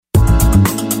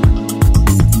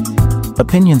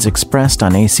Opinions expressed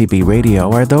on ACB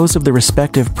Radio are those of the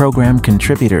respective program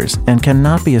contributors and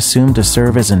cannot be assumed to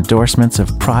serve as endorsements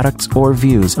of products or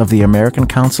views of the American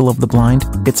Council of the Blind,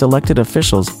 its elected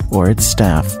officials, or its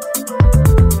staff.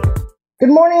 Good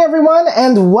morning, everyone,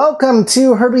 and welcome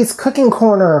to Herbie's Cooking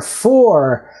Corner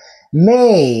for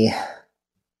May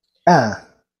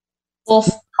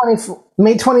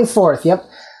 24th. Yep.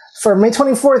 For May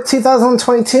 24th,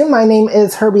 2022, my name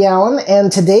is Herbie Allen,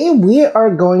 and today we are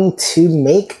going to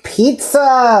make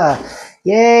pizza.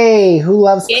 Yay! Who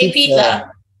loves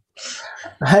pizza?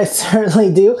 I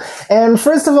certainly do. And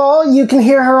first of all, you can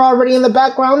hear her already in the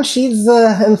background. She's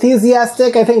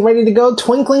enthusiastic, I think ready to go.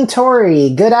 Twinkling Tori.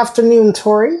 Good afternoon,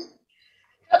 Tori.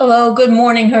 Hello, good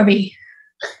morning, Herbie.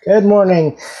 Good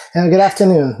morning and good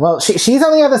afternoon. Well, she's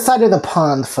on the other side of the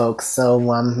pond, folks. So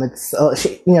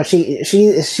she's in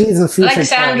future. Like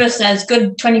Sandra says,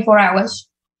 good 24 hours.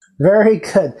 Very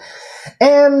good.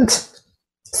 And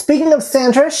speaking of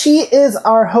Sandra, she is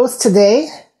our host today,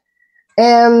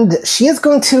 and she is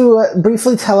going to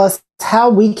briefly tell us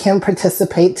how we can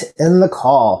participate in the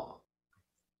call.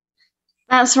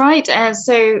 That's right.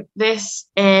 So this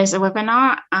is a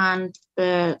webinar, and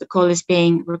the call is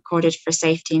being recorded for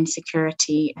safety and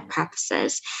security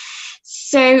purposes.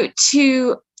 So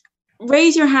to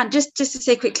raise your hand, just to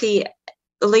say quickly,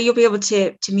 although you'll be able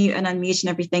to mute and unmute and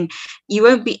everything, you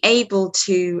won't be able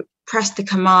to press the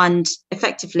command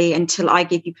effectively until I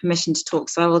give you permission to talk.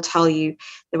 So I will tell you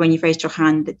that when you've raised your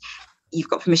hand that you've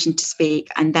got permission to speak,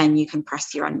 and then you can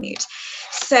press your unmute.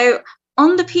 So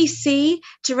on the PC,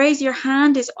 to raise your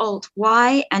hand is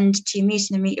Alt-Y, and to mute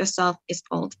and unmute yourself is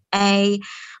Alt-A.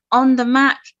 On the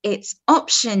Mac, it's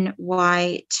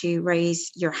Option-Y to raise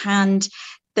your hand.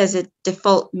 There's a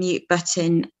default mute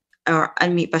button or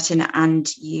unmute button,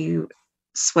 and you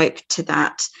swipe to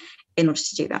that in order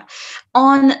to do that.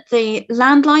 On the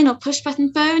landline or push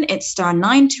button phone, it's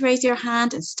 *9 to raise your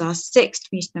hand and *6 to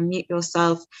mute and unmute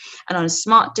yourself. And on a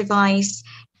smart device,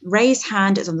 raise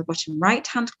hand is on the bottom right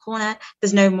hand corner.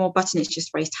 There's no more button, it's just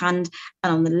raised hand.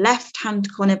 And on the left hand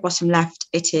corner, bottom left,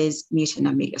 it is mute and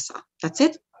unmute yourself. That's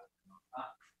it.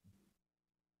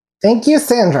 Thank you,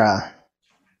 Sandra.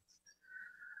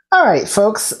 All right,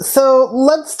 folks. So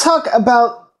let's talk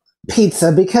about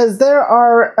pizza, because there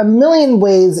are a million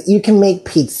ways you can make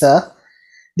pizza.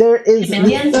 There is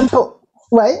the simple.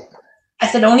 What? I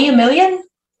said only a million?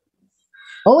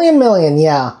 Only a million,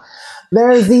 yeah.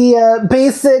 There's the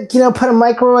basic, put a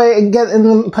microwave,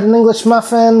 put an English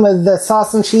muffin with the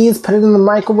sauce and cheese, put it in the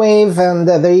microwave, and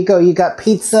there you go. You got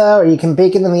pizza, or you can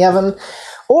bake it in the oven,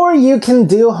 or you can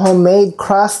do homemade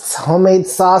crusts, homemade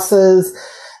sauces,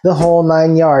 the whole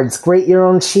 9 yards. Grate your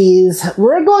own cheese.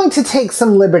 We're going to take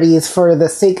some liberties for the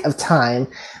sake of time.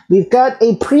 We've got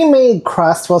a pre-made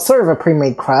crust, well, sort of a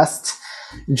pre-made crust,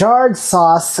 jarred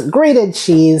sauce, grated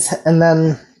cheese, and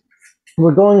then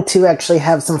we're going to actually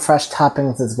have some fresh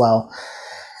toppings as well.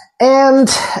 And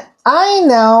I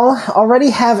now already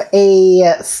have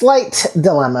a slight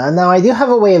dilemma. Now, I do have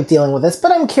a way of dealing with this,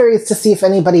 but I'm curious to see if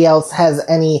anybody else has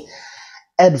any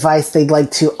advice they'd like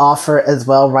to offer as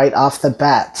well right off the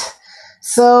bat.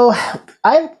 So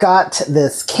I've got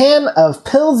this can of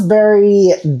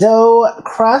Pillsbury dough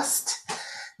crust.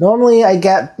 Normally I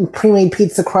get pre-made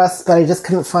pizza crust, but I just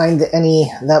couldn't find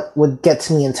any that would get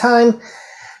to me in time.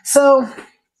 So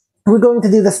we're going to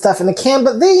do this stuff in a can,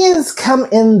 but these come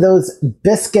in those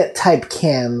biscuit type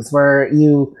cans where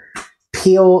you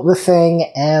peel the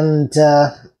thing and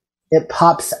it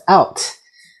pops out.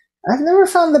 I've never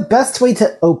found the best way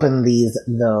to open these,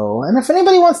 though. And if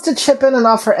anybody wants to chip in and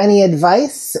offer any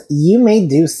advice, you may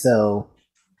do so.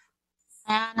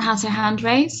 Anne has her hand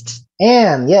raised.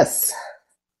 Anne, yes.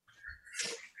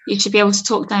 You should be able to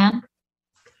talk, Diane.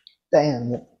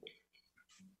 Diane.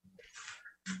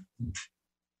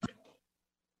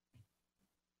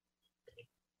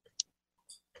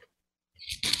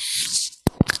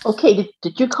 Okay,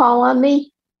 did you call on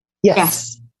me?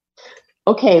 Yes.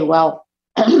 Okay, well,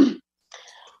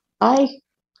 I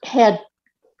had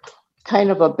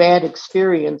kind of a bad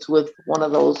experience with one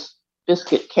of those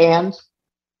biscuit cans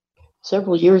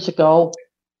several years ago,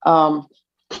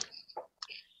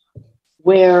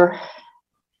 where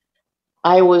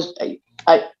I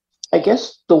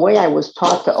guess the way I was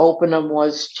taught to open them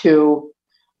was to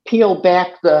peel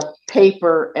back the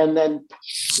paper and then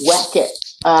whack it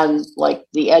on like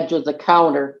the edge of the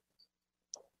counter.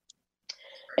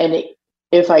 And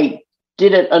if I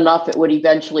did it enough, it would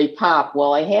eventually pop.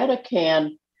 Well, I had a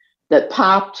can that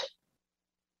popped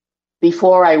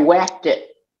before I whacked it,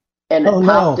 and it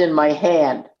popped in my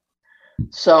hand.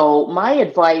 So my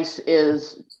advice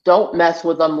is don't mess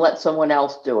with them. Let someone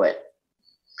else do it.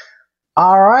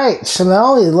 All right,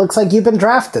 Chanel, it looks like you've been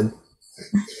drafted.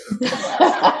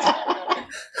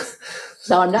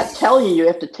 Now, I'm not telling you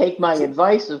have to take my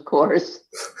advice, of course.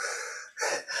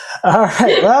 All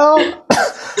right, well,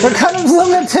 we're kind of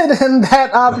limited in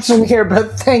that option here,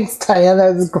 but thanks,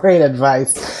 Diana. That's great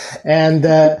advice. And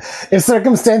if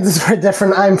circumstances were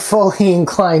different, I'm fully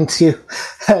inclined to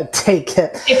take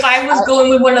it. If I was going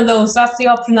with one of those, that's the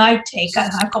option I'd take.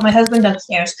 I've got my husband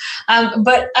upstairs.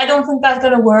 But I don't think that's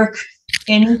going to work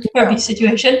in Herbie's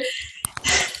situation.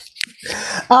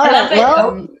 All right,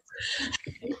 well,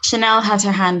 Chanel has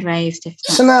her hand raised.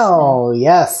 Chanel,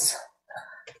 yes.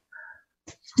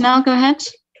 Chanel, go ahead.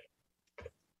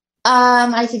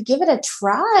 I could give it a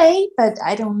try, but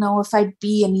I don't know if I'd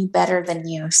be any better than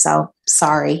you. So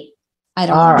sorry. I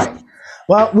don't know. All right.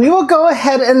 Well, we will go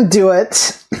ahead and do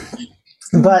it.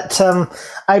 But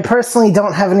I personally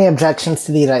don't have any objections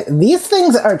to these. These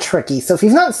things are tricky. So if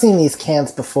you've not seen these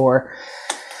cans before,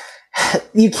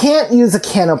 you can't use a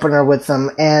can opener with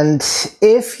them. And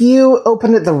if you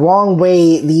open it the wrong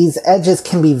way, these edges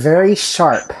can be very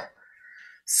sharp.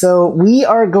 So we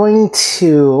are going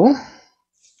to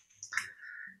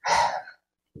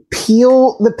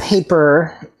peel the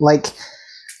paper like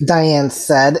Diane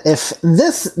said. If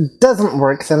this doesn't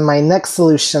work, then my next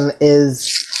solution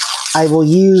is I will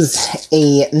use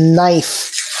a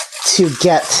knife to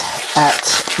get at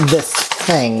this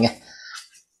thing.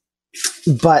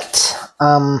 But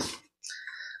I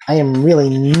am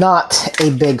really not a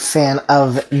big fan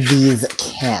of these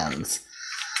cans.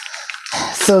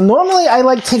 So normally I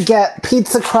like to get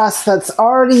pizza crust that's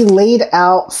already laid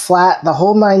out flat, the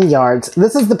whole 9 yards.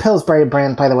 This is the Pillsbury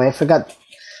brand, by the way. I forgot.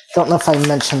 Don't know if I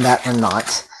mentioned that or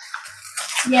not.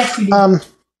 Yes, you do.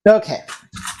 Okay.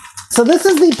 So this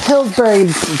is the Pillsbury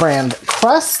brand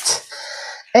crust.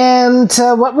 And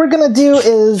what we're going to do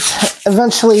is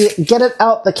eventually get it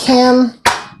out the can.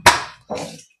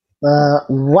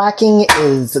 Whacking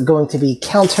is going to be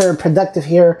counterproductive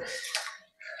here.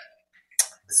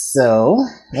 So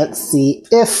let's see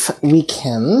if we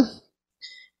can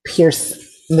pierce.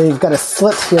 We've got a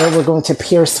slit here. We're going to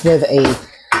pierce with a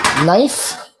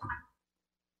knife.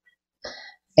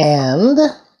 And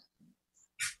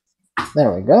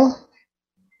there we go.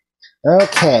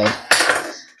 Okay.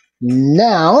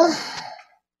 Now,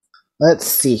 let's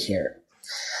see here.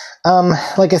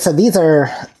 Like I said, these are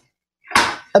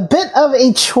a bit of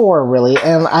a chore, really,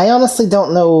 and I honestly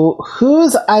don't know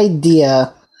whose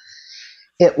idea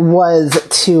it was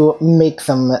to make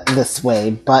them this way,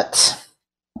 but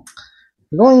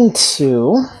I'm going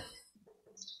to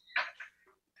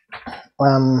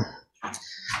the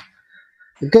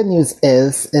good news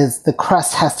is the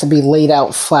crust has to be laid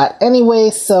out flat anyway,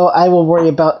 so I will worry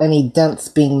about any dents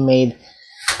being made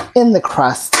in the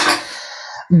crust.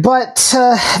 But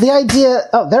the idea,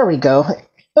 oh, there we go.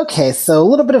 Okay, so a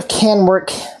little bit of can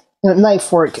work,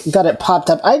 knife work, got it popped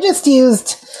up. I just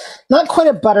used not quite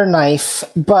a butter knife,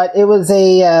 but it was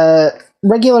a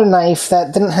regular knife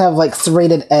that didn't have like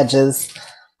serrated edges.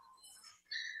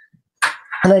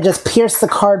 And I just pierced the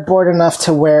cardboard enough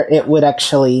to where it would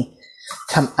actually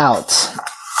come out.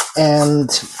 And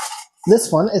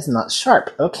this one is not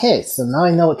sharp. Okay, so now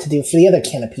I know what to do for the other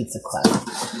can of pizza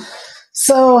crust.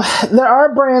 So there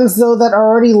are brands, though, that are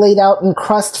already laid out in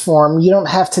crust form. You don't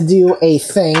have to do a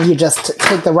thing. You just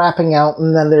take the wrapping out,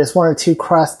 and then there's 1 or 2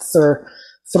 crusts or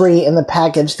 3 in the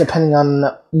package, depending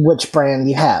on which brand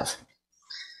you have.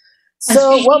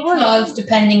 So what we're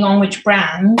depending on which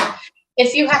brand,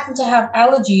 if you happen to have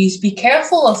allergies, be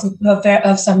careful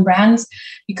of some brands,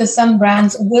 because some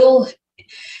brands will,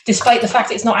 despite the fact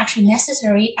that it's not actually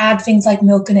necessary, add things like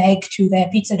milk and egg to their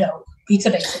pizza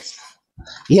bases.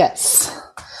 Yes.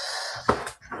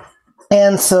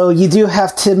 And so you do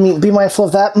have to be mindful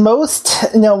of that.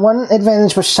 One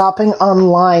advantage with shopping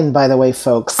online, by the way,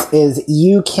 folks, is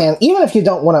you can, even if you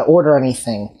don't want to order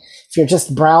anything, if you're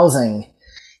just browsing,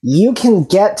 you can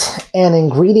get an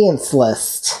ingredients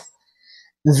list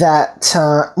that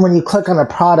when you click on a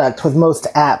product with most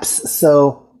apps.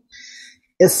 So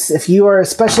if you are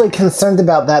especially concerned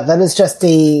about that, that is just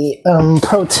a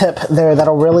pro tip there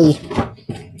that'll really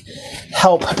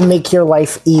help make your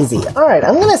life easy. All right,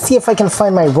 I'm going to see if I can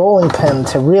find my rolling pin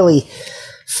to really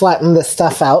flatten this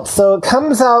stuff out. So it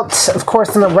comes out, of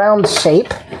course, in a round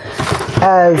shape,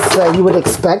 as you would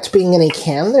expect, being in a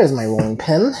can. There's my rolling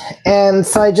pin. And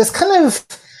so I just kind of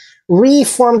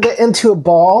reformed it into a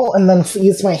ball and then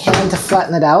used my hand to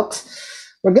flatten it out.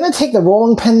 We're going to take the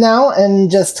rolling pin now and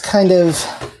just kind of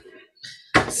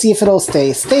see if it'll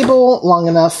stay stable long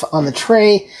enough on the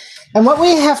tray. And what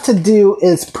we have to do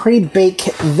is pre-bake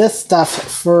this stuff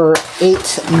for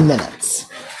 8 minutes.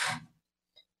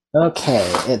 Okay,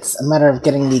 it's a matter of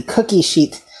getting the cookie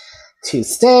sheet to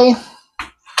stay.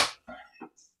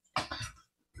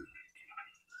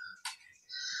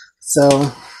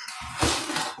 So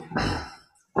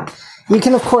you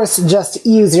can, of course, just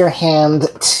use your hand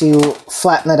to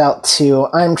flatten it out too.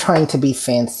 I'm trying to be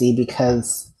fancy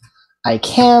because I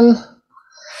can.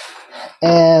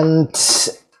 And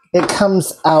it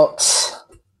comes out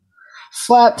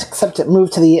flat, except it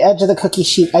moved to the edge of the cookie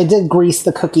sheet. I did grease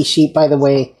the cookie sheet, by the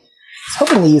way. I was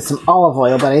hoping to use some olive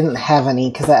oil, but I didn't have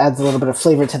any because that adds a little bit of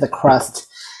flavor to the crust.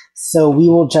 So we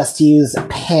will just use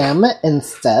Pam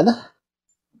instead.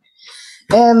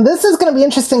 And this is going to be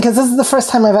interesting because this is the first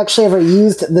time I've actually ever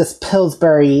used this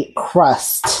Pillsbury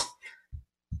crust.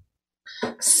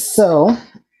 So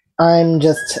I'm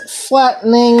just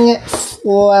flattening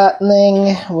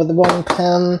with the rolling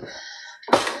pin.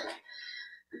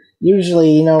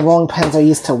 Usually, rolling pins are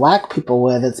used to whack people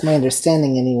with. It's my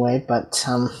understanding anyway, but,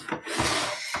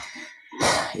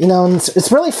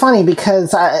 it's really funny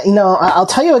because, I'll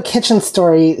tell you a kitchen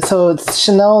story. So it's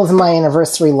Chanel's my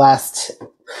anniversary last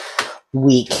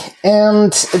week.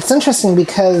 And it's interesting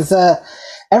because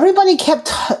everybody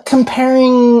kept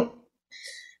comparing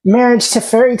marriage to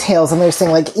fairy tales, and they're saying,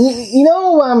 like,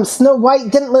 Snow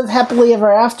White didn't live happily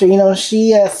ever after.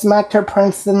 She smacked her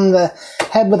prince in the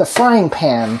head with a frying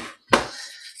pan.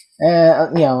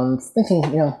 I'm thinking,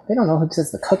 they don't know who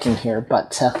does the cooking here,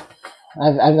 but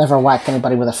I've never whacked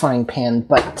anybody with a frying pan,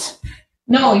 but...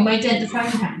 No, you might did the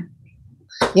frying pan.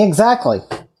 Yeah, exactly.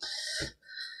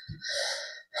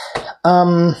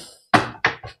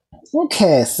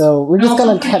 Okay, so we're just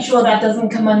going to... I'm pretty sure that doesn't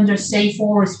come under safe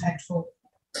or respectful.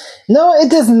 No, it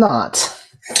does not.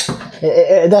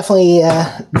 It definitely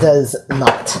does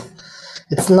not.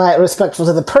 It's not respectful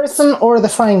to the person or the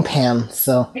frying pan,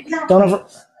 so exactly.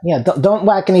 Don't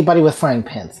whack anybody with frying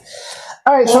pans.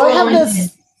 All right, so I have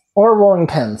this, or rolling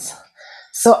pins.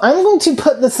 So I'm going to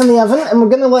put this in the oven, and we're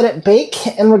going to let it bake,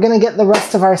 and we're going to get the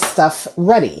rest of our stuff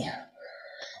ready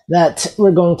that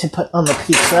we're going to put on the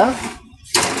pizza.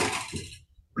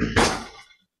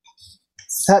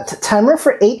 Set timer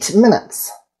for 8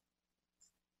 minutes.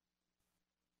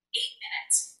 8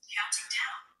 minutes. Counting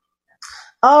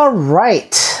down. All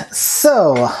right.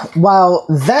 So while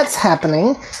that's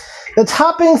happening, the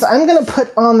toppings I'm going to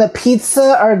put on the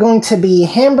pizza are going to be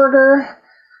hamburger,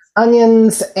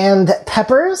 onions, and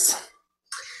peppers.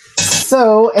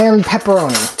 And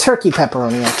pepperoni. Turkey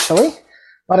pepperoni, actually.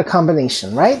 What a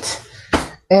combination, right?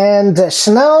 And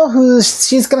Chanel,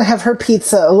 she's going to have her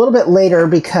pizza a little bit later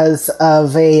because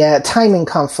of a timing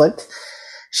conflict.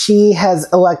 She has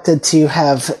elected to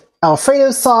have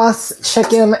Alfredo sauce,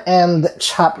 chicken, and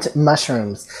chopped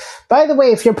mushrooms. By the way,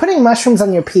 if you're putting mushrooms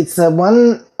on your pizza,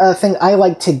 one thing I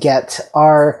like to get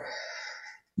are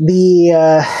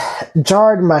the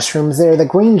jarred mushrooms. They're the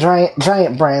Green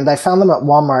Giant brand. I found them at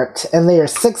Walmart, and they are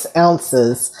 6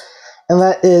 ounces. And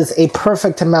that is a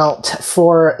perfect amount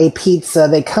for a pizza.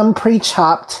 They come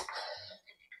pre-chopped.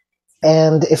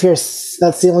 And if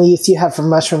that's the only use you have for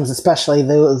mushrooms, especially,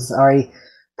 those are a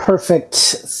perfect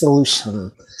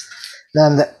solution.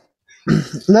 And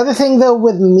another thing, though,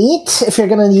 with meat, if you're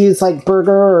going to use like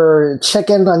burger or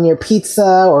chicken on your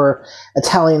pizza or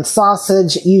Italian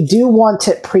sausage, you do want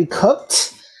it pre-cooked.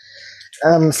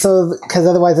 Because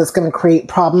otherwise it's going to create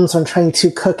problems when trying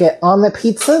to cook it on the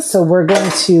pizza. So we're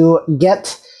going to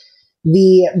get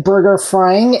the burger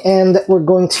frying, and we're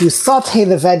going to saute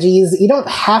the veggies. You don't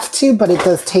have to, but it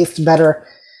does taste better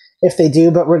if they do.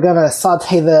 But we're going to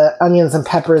saute the onions and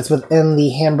peppers within the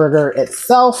hamburger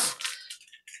itself,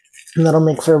 and that'll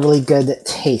make for a really good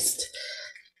taste.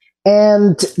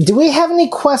 And do we have any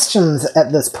questions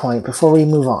at this point before we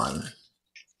move on?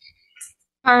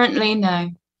 Currently,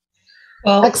 no.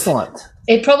 Well, excellent.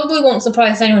 It probably won't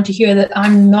surprise anyone to hear that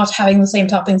I'm not having the same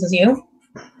toppings as you.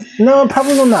 No, it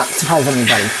probably will not surprise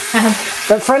anybody.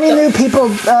 But for any new people,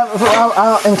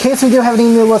 in case we do have any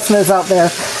new listeners out there,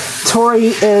 Tori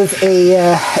is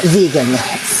a vegan.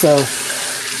 So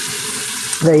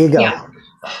there you go. Yeah.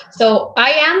 So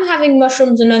I am having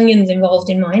mushrooms and onions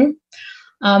involved in mine.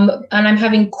 And I'm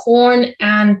having corn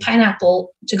and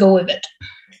pineapple to go with it.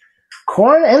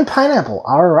 Corn and pineapple.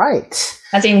 All right.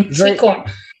 As in sweet corn.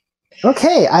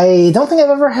 Okay. I don't think I've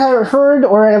ever heard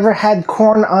or ever had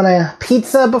corn on a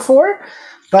pizza before.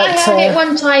 But I had it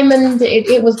one time and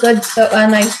it was good.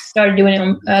 And I started doing it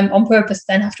on purpose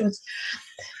then afterwards.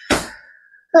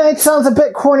 It sounds a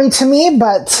bit corny to me,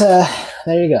 but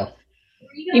there you go.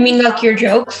 You mean like your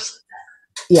jokes?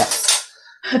 Yes.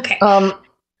 Okay.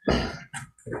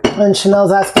 And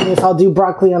Chanel's asking me if I'll do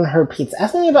broccoli on her pizza.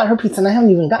 Asking me about her pizza, and I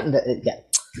haven't even gotten to it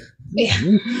yet. Yeah.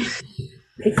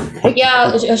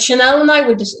 Yeah, Chanel and I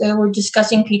were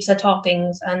discussing pizza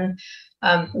toppings, and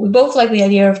we both like the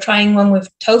idea of trying one with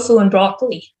tofu and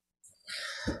broccoli.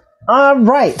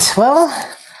 Right. Well,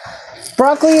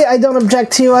 broccoli I don't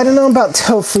object to. I don't know about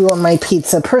tofu on my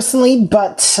pizza personally,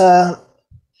 but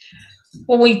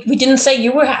well, we didn't say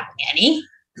you were having any.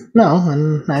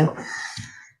 No,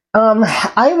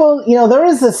 I will. There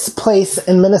is this place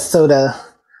in Minnesota,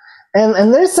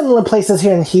 and there's similar places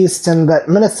here in Houston, but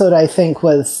Minnesota, I think,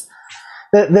 was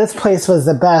this place was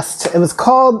the best. It was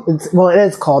called. It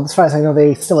is called, as far as I know,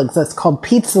 they still exist. Called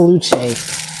Pizza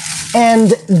Luce,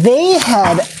 and they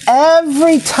had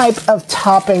every type of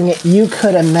topping you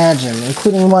could imagine,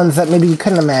 including ones that maybe you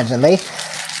couldn't imagine. They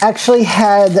actually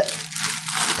had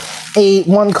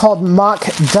one called mock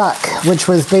duck, which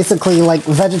was basically like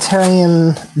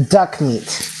vegetarian duck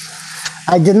meat.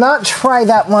 I did not try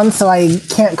that one, so I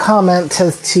can't comment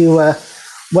as to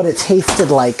what it tasted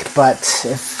like, but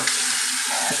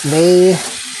if they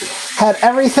had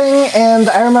everything, and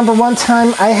I remember one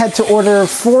time I had to order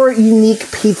 4 unique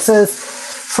pizzas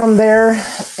from there,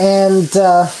 and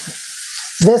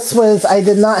I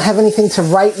did not have anything to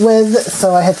write with,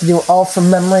 so I had to do it all from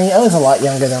memory. I was a lot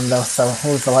younger then, though, so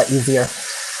it was a lot easier.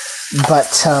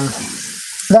 But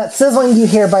that sizzling you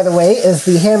hear, by the way, is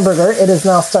the hamburger. It is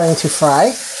now starting to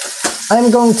fry.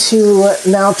 I'm going to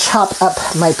now chop up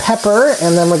my pepper,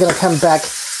 and then we're going to come back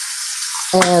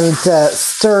and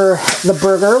stir the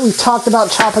burger. We talked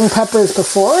about chopping peppers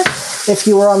before. If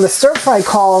you were on the stir-fry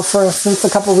call, for instance, a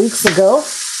couple weeks ago,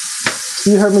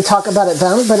 you heard me talk about it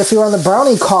then, but if you were on the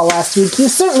brownie call last week, you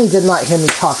certainly did not hear me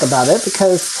talk about it,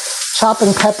 because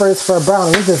chopping peppers for a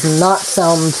brownie does not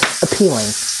sound appealing.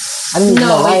 I didn't even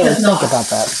know why I would think about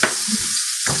that.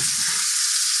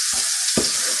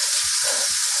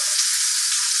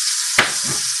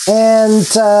 And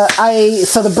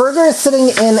so the burger is sitting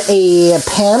in a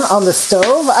pan on the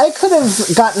stove. I could have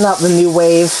gotten out the New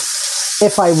Wave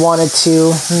if I wanted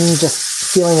to. I'm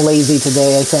just feeling lazy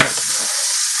today, I think.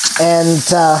 And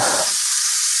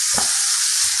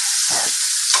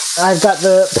I've got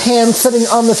the pan sitting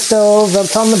on the stove.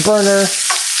 That's on the burner.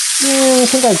 I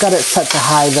think I've got it set to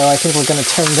high, though. I think we're going to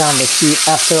turn down the heat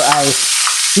after I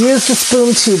use the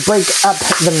spoon to break up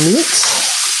the meat.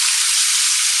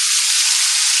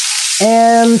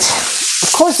 And,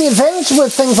 of course, the advantage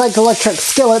with things like electric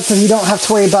skillets is you don't have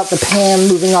to worry about the pan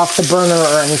moving off the burner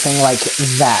or anything like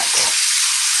that.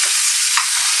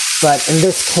 But in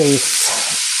this case,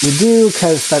 you do,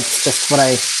 because that's just what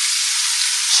I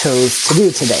chose to do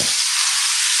today.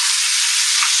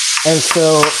 And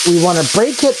so we want to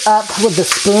break it up with the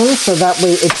spoon so that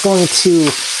way it's going to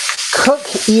cook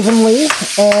evenly,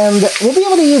 and we'll be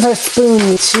able to use our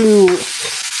spoon to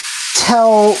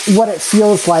tell what it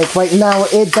feels like. Right now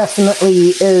it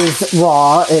definitely is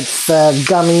raw. It's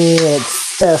gummy,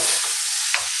 it's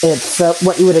stiff. It's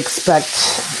what you would expect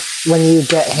when you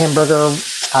get hamburger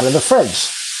out of the fridge.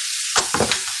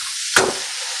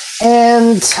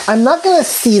 And I'm not going to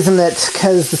season it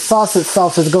because the sauce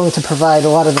itself is going to provide a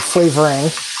lot of the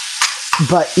flavoring,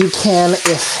 but you can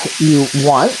if you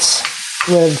want,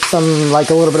 with some, like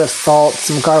a little bit of salt,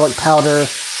 some garlic powder,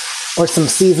 or some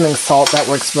seasoning salt. That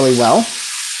works really well.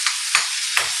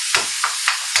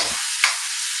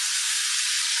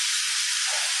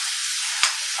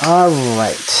 All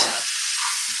right.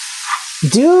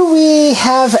 Do we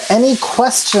have any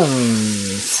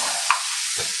questions?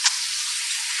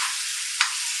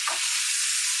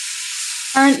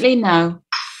 Currently, no.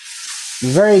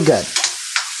 Very good.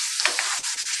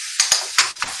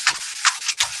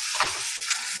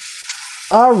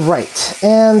 All right.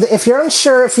 And if you're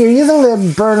unsure, if you're using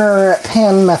the burner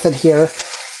pan method here,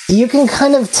 you can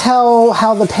kind of tell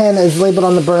how the pan is labeled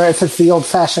on the burner if it's the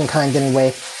old-fashioned kind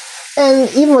anyway. And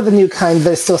even with the new kind,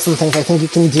 there's still some things I think you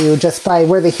can do just by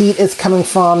where the heat is coming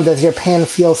from. Does your pan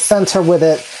feel center with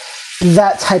it?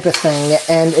 That type of thing.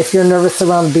 And if you're nervous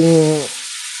around being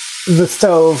the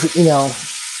stove,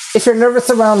 if you're nervous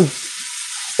around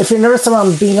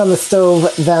being on the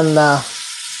stove, then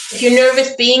if you're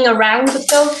nervous being around the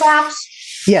stove, perhaps?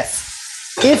 Yes.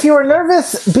 If you're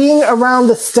nervous being around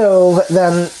the stove,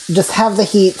 then just have the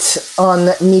heat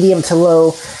on medium to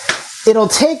low. It'll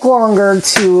take longer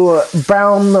to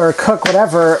brown or cook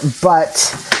whatever,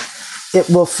 but it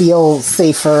will feel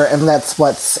safer, and that's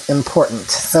what's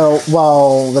important. So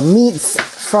while the meat's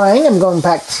frying, I'm going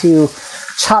back to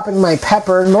chopping my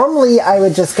pepper. Normally I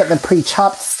would just get the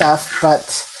pre-chopped stuff,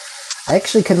 but I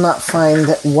actually could not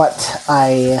find what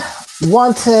I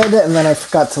wanted, and then I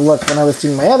forgot to look when I was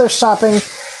doing my other shopping,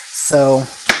 so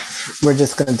we're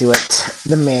just going to do it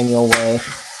the manual way.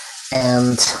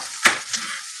 And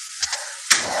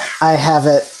I have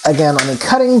it again on a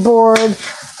cutting board.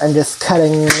 I'm just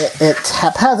cutting it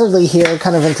haphazardly here,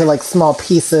 kind of into like small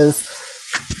pieces.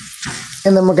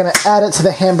 And then we're going to add it to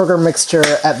the hamburger mixture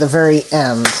at the very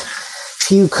end. If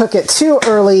you cook it too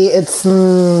early, it's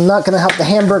not going to help the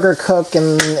hamburger cook,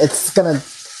 and it's going to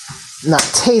not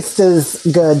taste as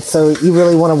good. So you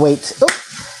really want to wait. Oh,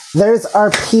 there's our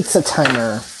pizza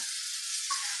timer.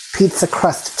 Pizza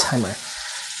crust timer.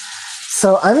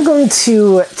 So I'm going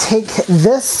to take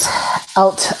this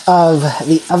out of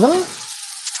the oven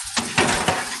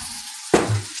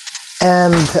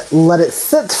and let it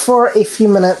sit for a few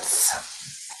minutes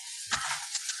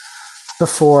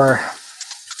before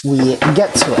we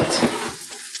get to it.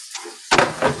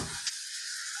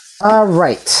 All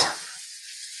right.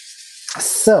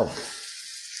 So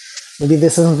maybe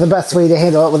this isn't the best way to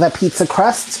handle it with that pizza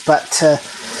crust, but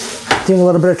doing a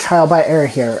little bit of trial by error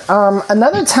here.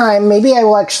 Another time, maybe I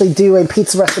will actually do a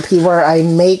pizza recipe where I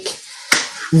make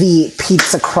the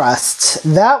pizza crust.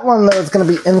 That one, though, is going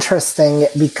to be interesting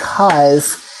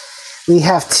because we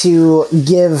have to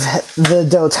give the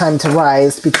dough time to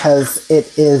rise because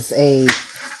it is a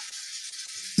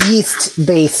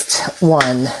yeast-based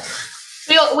one.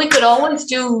 We could always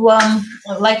do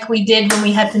like we did when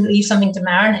we had to leave something to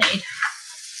marinate.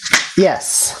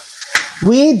 Yes,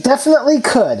 we definitely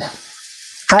could.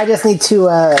 I just need to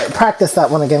practice that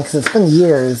one again because it's been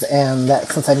years and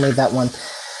since I made that one.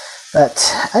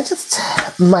 But I just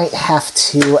might have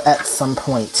to at some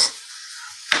point.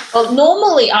 Well,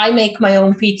 normally I make my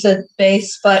own pizza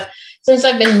base, but since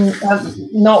I've been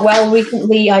not well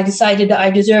recently, I decided that I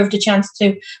deserved a chance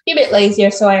to be a bit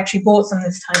lazier, so I actually bought some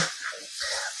this time.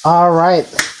 All right.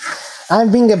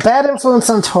 I'm being a bad influence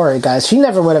on Tori, guys. She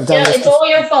never would have done this. Yeah, it's all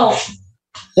your fault.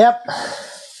 Yep.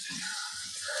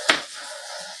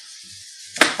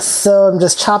 So I'm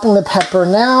just chopping the pepper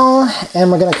now,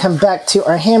 and we're going to come back to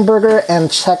our hamburger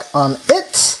and check on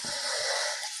it.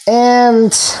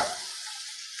 And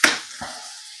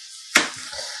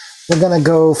we're going to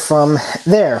go from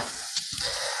there.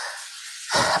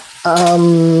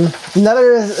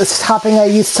 Another topping I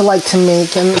used to like to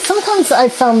make, and sometimes I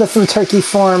found this in turkey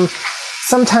form,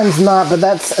 sometimes not, but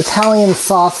that's Italian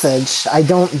sausage. I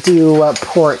don't do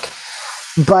pork.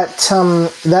 But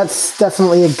that's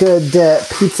definitely a good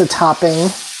pizza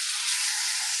topping.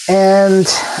 And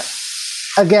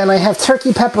again, I have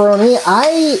turkey pepperoni.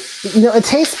 It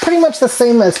tastes pretty much the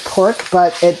same as pork,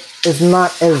 but it is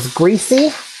not as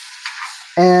greasy.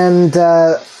 And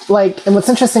and what's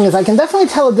interesting is I can definitely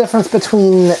tell a difference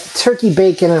between turkey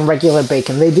bacon and regular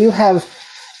bacon. They do have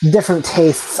different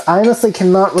tastes. I honestly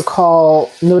cannot recall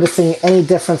noticing any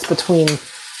difference between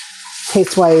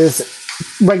taste-wise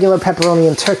regular pepperoni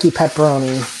and turkey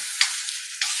pepperoni,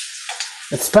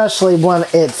 especially when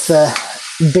it's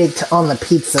baked on the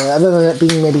pizza, other than it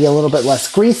being maybe a little bit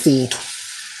less greasy.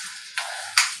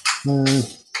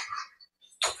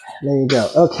 There you go.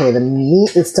 Okay, the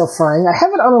meat is still frying. I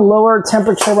have it on a lower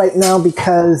temperature right now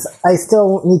because I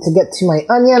still need to get to my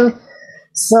onion,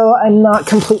 so I'm not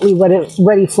completely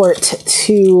ready for it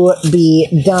to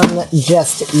be done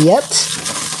just yet.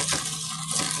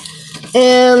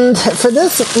 And for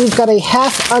this, we've got a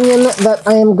half onion that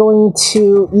I am going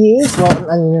to use. Well, an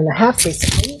onion and a half,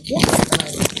 basically. Yes,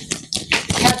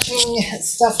 I'm catching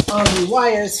stuff on the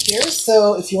wires here.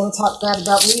 So if you want to talk bad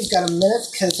about me, you've got a minute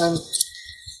because I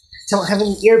don't have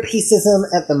any earpieces in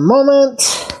at the moment.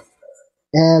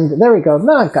 And there we go.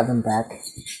 Now I've got them back.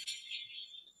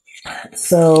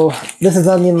 So this is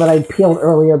onion that I peeled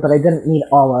earlier, but I didn't need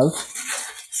all of.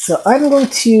 So I'm going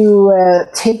to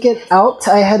take it out.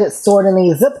 I had it stored in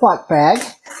a Ziploc bag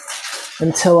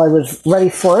until I was ready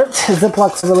for it.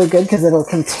 Ziplocs are really good because it'll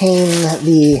contain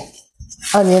the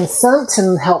onion scent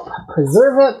and help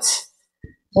preserve it.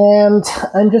 And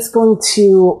I'm just going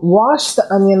to wash the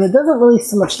onion. It doesn't really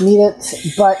so much need it,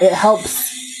 but it helps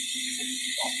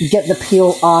get the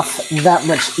peel off that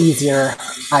much easier,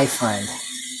 I find.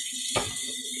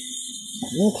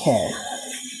 Okay.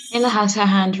 Kayla has her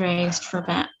hand raised for a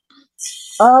bit.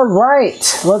 All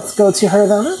right, let's go to her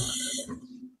then.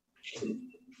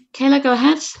 Kayla, go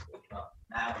ahead.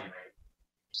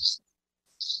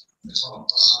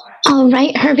 All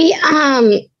right, Herbie.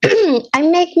 I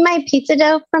make my pizza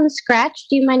dough from scratch.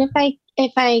 Do you mind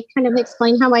if I kind of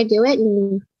explain how I do it?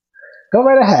 And go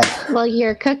right ahead. While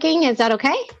you're cooking, is that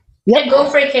okay? Yep. Yeah, go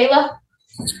for it, Kayla.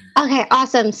 Okay,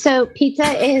 awesome. So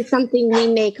pizza is something we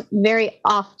make very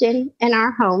often in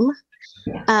our home.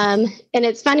 And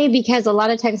it's funny because a lot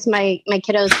of times my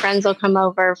kiddos' friends will come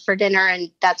over for dinner, and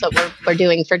that's what we're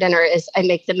doing for dinner is I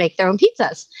make them make their own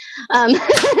pizzas.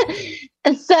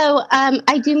 So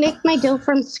I do make my dough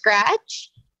from scratch.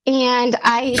 and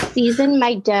I season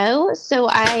my dough. So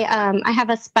I have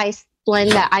a spice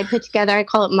blend that I put together. I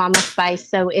call it Mama Spice.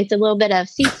 So it's a little bit of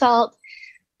sea salt,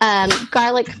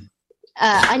 garlic,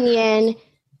 onion,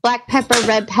 black pepper,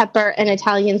 red pepper, and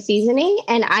Italian seasoning.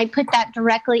 And I put that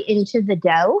directly into the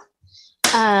dough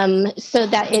so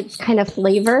that it's kind of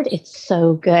flavored. It's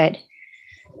so good.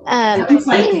 And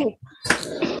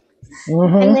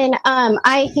then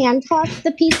I hand toss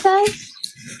the pizzas.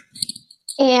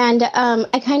 And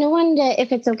I kind of wanted to,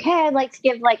 if it's okay, I'd like to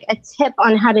give like a tip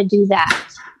on how to do that.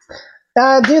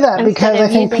 Do that because I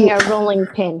think using a rolling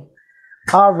pin.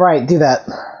 All right, do that.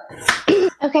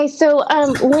 Okay, so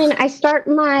when I start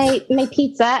my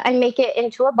pizza, I make it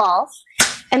into a ball,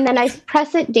 and then I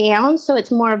press it down so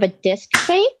it's more of a disc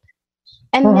shape.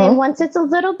 And then once it's a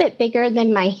little bit bigger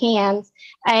than my hands,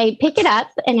 I pick it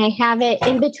up and I have it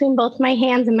in between both my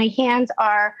hands, and my hands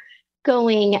are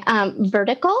going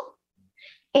vertical.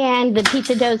 And the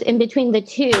pizza dough's in between the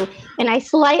two. And I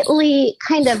slightly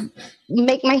kind of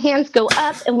make my hands go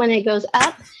up. And when it goes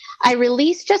up, I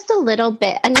release just a little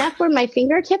bit, enough where my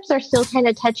fingertips are still kind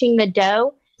of touching the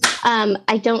dough.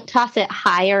 I don't toss it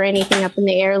high or anything up in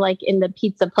the air like in the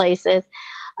pizza places.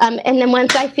 And then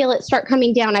once I feel it start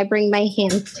coming down, I bring my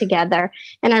hands together.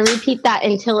 And I repeat that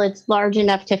until it's large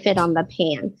enough to fit on the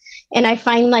pan. And I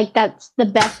find like that's the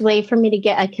best way for me to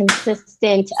get a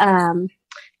consistent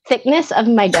thickness of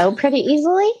my dough pretty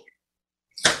easily.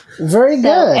 Very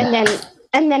good.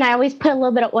 And then I always put a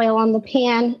little bit of oil on the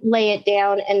pan, lay it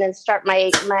down, and then start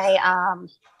my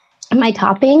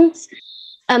toppings.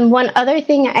 One other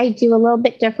thing I do a little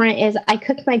bit different is I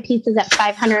cook my pizzas at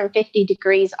 550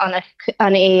 degrees on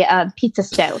a pizza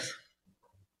stove.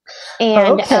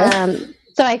 And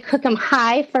so I cook them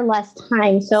high for less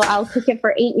time. So I'll cook it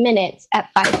for 8 minutes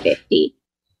at 550.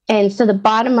 And so the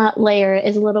bottom up layer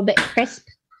is a little bit crisp,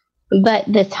 but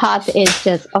the top is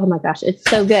just, oh my gosh, it's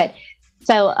so good.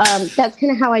 So that's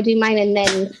kind of how I do mine. And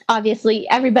then obviously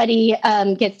everybody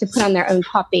gets to put on their own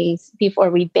toppings before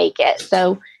we bake it.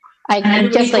 So I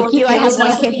just like you, I have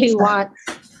one kid who wants,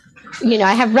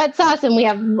 I have red sauce, and we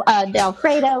have the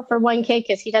Alfredo for one kid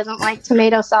because he doesn't like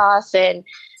tomato sauce. And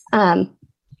so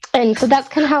that's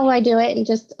kind of how I do it, and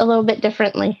just a little bit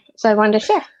differently. So I wanted to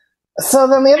share. So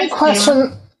then the other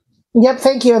question... Yep,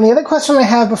 thank you. And the other question I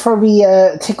have before we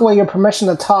take away your permission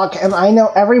to talk, and I know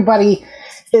everybody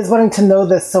is wanting to know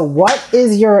this, so what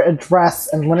is your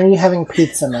address and when are you having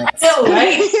pizza next? I know,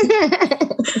 right?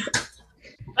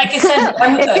 Like I said,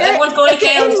 everyone's going to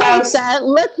Kayla's house.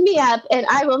 Look me up and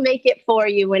I will make it for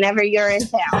you whenever you're in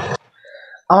town.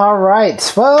 All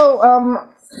right. Well,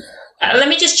 let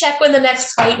me just check when the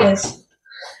next flight is.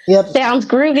 Yep. Sounds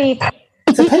groovy.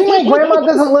 It's a pity my grandma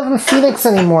doesn't live in Phoenix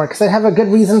anymore, because I'd have a good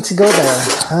reason to go there.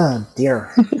 Oh, dear.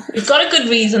 It's got a good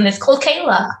reason. It's called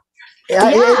Kayla. Yeah.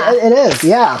 It is,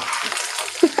 yeah.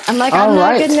 I'm like, I'm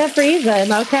not good enough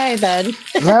reason. Okay, then.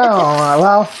 No,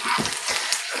 well.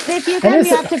 If you come,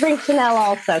 you have to bring Chanel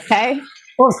also, okay?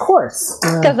 Well, of course.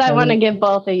 Because I want to give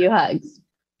both of you hugs.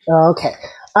 Okay.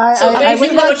 So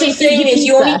basically what you're saying is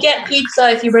you only get pizza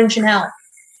if you bring Chanel.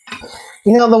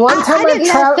 The one time I didn't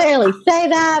necessarily say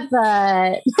that,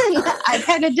 but I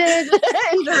kind of did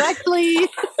indirectly.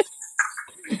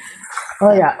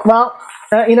 Oh, yeah. Well,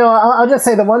 I'll just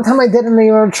say the one time I did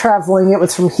any traveling, it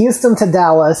was from Houston to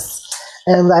Dallas,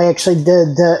 and I actually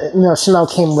did, Chanel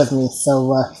came with me,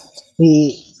 so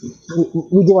we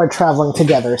do our traveling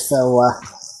together, so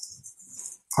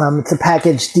it's a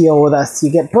package deal with us. You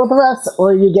get both of us,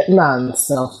 or you get none,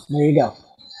 so there you go.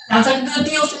 Sounds like a good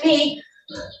deal to me.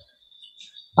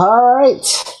 All right.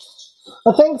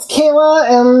 Well, thanks, Kayla,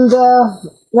 and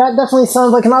that definitely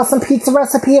sounds like an awesome pizza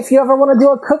recipe. If you ever want to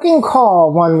do a cooking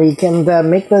call one week and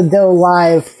make the dough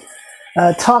live,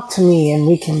 talk to me, and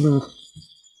we can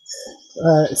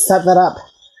set that up.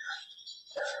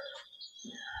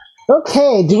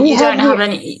 Okay. You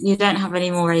don't have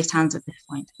any more raised hands at this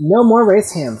point. No more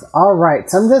raised hands. All right.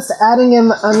 So I'm just adding in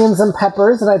the onions and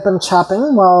peppers that I've been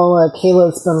chopping while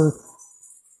Kayla's been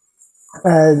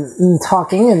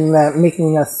talking and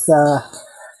making us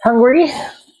hungry.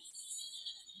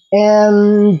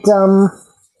 And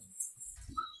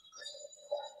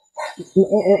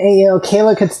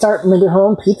Kayla could start maybe her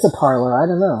own pizza parlor. I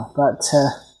don't know, but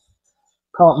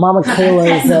call it Mama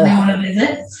Kayla's. Want to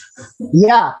visit?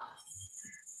 Yeah.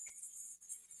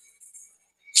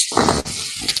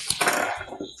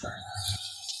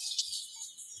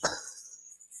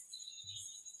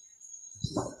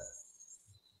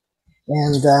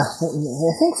 And I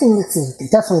think this is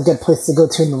definitely a good place to go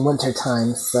to in the winter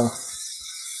time. So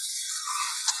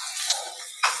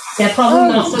yeah, probably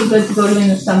not so good to go to in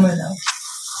the summer though.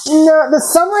 No, the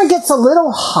summer gets a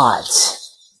little hot.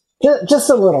 Just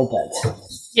a little bit.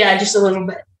 Yeah, just a little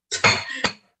bit.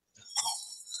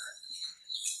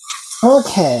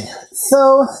 Okay,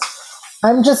 so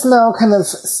I'm just now kind of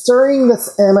stirring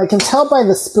this in. I can tell by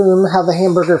the spoon how the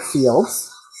hamburger feels.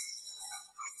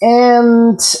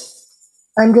 And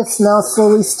I'm just now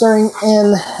slowly stirring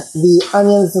in the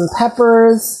onions and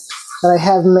peppers that I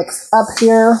have mixed up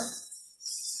here.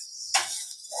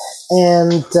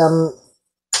 And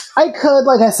I could,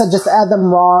 like I said, just add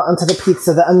them raw onto the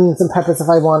pizza, the onions and peppers if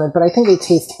I wanted, but I think they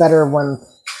taste better when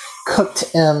cooked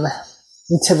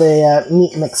into the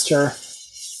meat mixture.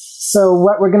 So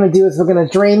what we're going to do is we're going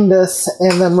to drain this,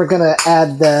 and then we're going to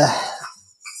add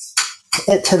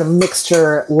it to the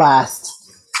mixture last,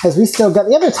 because we still got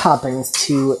the other toppings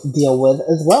to deal with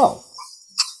as well.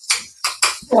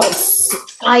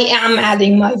 I am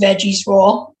adding my veggies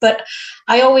raw, but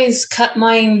I always cut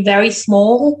mine very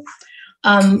small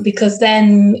because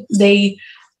then they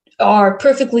are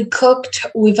perfectly cooked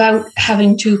without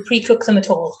having to pre-cook them at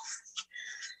all.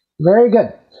 Very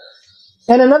good.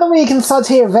 And another way you can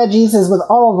saute your veggies is with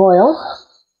olive oil.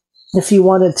 If you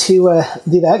wanted to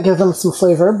do that, give them some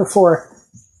flavor before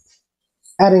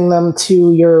adding them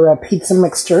to your pizza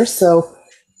mixture. So,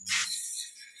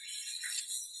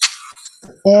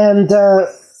 and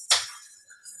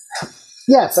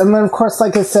yes, and then of course,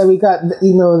 like I said, we got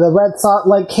the red sauce.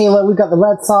 Like Kayla, we got the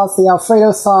red sauce, the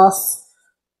Alfredo sauce.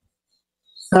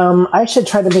 I should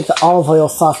try to make the olive oil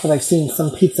sauce that I've seen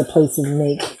some pizza places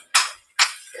make,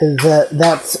 because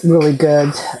that's really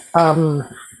good.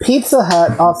 Pizza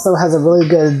Hut also has a really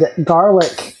good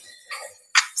garlic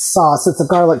sauce. It's a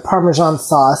garlic Parmesan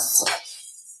sauce.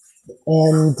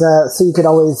 And so you could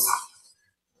always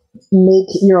make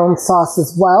your own sauce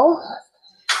as well.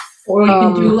 Or you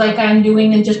can do like I'm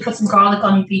doing and just put some garlic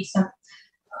on your pizza.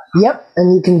 Yep,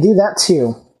 and you can do that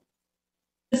too.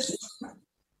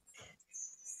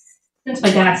 Since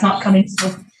my dad's not coming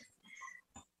soon.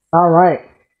 All right.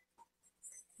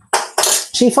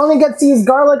 She finally gets to use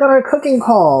garlic on her cooking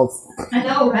calls. I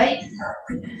know, right?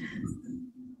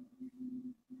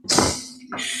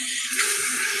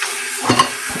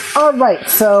 All right,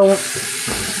 so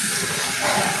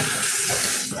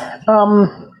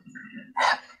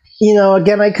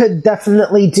again, I could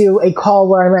definitely do a call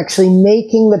where I'm actually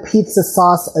making the pizza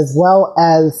sauce as well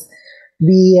as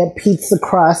the pizza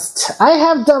crust. I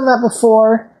have done that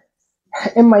before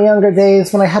in my younger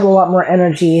days when I had a lot more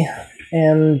energy,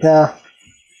 and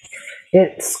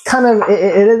it's kind of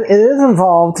it is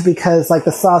involved because like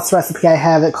the sauce recipe I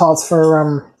have, it calls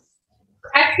for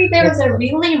Actually, there is a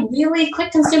really, really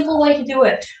quick and simple way to do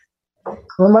it.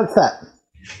 What's that?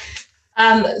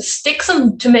 Stick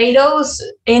some tomatoes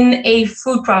in a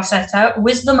food processor,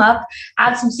 whiz them up,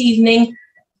 add some seasoning,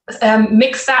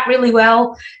 mix that really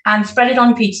well, and spread it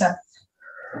on pizza.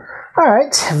 All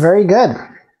right, very good.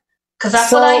 Because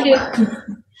that's what I do.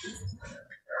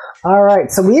 All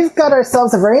right, so we've got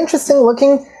ourselves a very interesting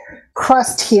looking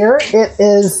crust here. It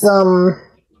is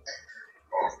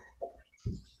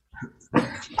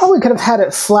probably could have had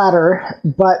it flatter,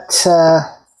 but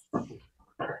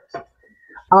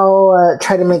I'll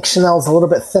try to make Chanel's a little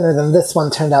bit thinner than this one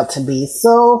turned out to be.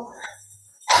 So,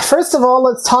 first of all,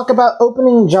 let's talk about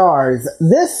opening jars.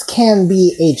 This can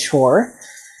be a chore.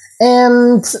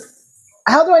 And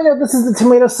how do I know this is the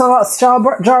tomato sauce jar,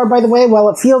 by the way? Well,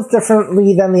 it feels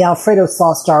differently than the Alfredo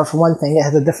sauce jar, for one thing. It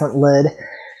has a different lid.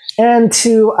 And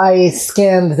two, I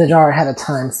scanned the jar ahead of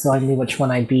time, so I knew which one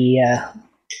I'd be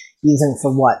using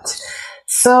for what.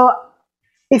 So,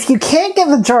 if you can't get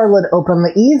the jar lid open,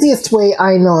 the easiest way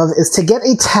I know of is to get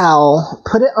a towel,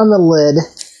 put it on the lid,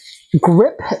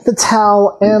 grip the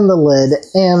towel and the lid,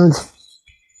 and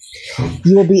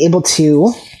you will be able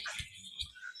to,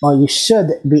 well, you should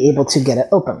be able to get it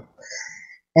open.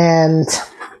 And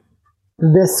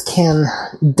this can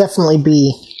definitely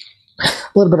be a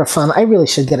little bit of fun. I really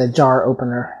should get a jar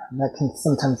opener. That can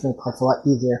sometimes make life a lot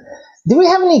easier. Do we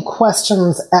have any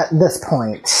questions at this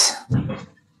point?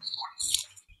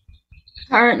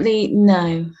 Currently,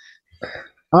 no.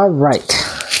 All right.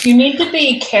 You need to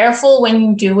be careful when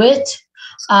you do it,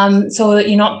 so that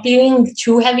you're not being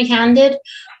too heavy-handed.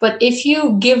 But if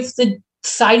you give the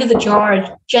side of the jar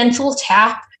a gentle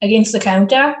tap against the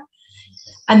counter,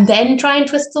 and then try and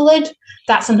twist the lid,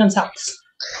 that sometimes helps.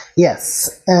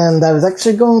 Yes, and I was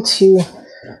actually going to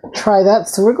try that.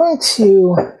 So we're going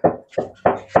to...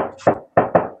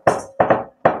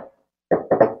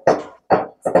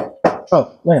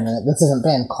 Oh, wait a minute. This isn't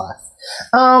band class.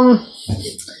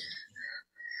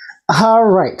 All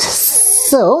right.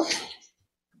 So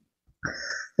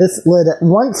This lid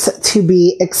wants to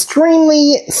be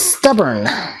extremely stubborn.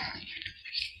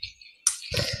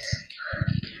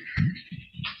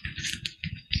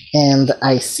 And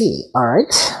I see. All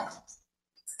right.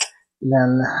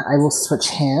 Then I will switch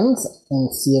hands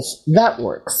and see if that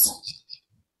works.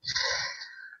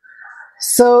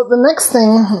 So the next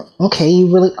thing, okay,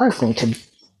 you really are going to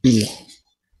be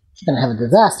going to have a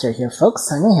disaster here,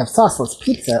 folks. I may have sauceless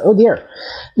pizza. Oh dear.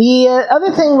 The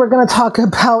other thing we're going to talk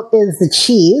about is the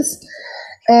cheese.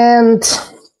 And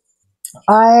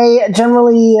I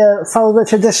generally follow the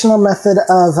traditional method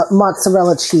of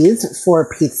mozzarella cheese for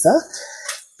pizza.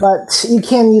 But you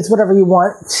can use whatever you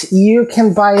want. You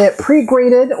can buy it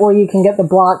pre-grated, or you can get the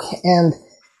block and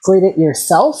grate it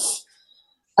yourself.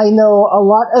 I know a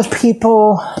lot of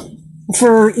people,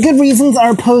 for good reasons,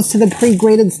 are opposed to the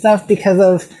pre-grated stuff because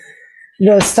of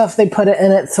the stuff they put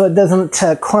in it so it doesn't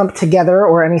clump together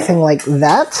or anything like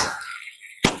that.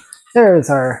 There's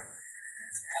our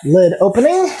lid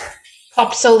opening.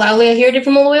 Popped so loudly I heard it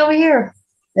from all the way over here.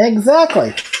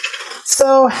 Exactly.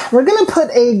 So we're going to put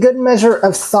a good measure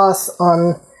of sauce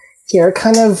on here,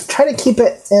 kind of try to keep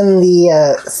it in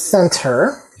the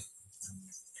center.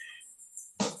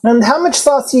 And how much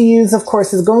sauce you use, of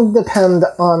course, is going to depend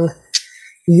on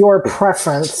your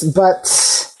preference,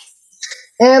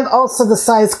 and also the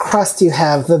size crust you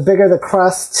have. The bigger the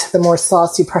crust, the more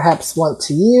sauce you perhaps want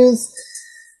to use.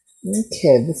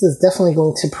 Okay, this is definitely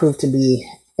going to prove to be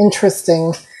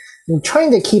interesting. I'm trying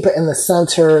to keep it in the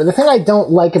center. The thing I don't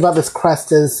like about this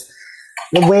crust is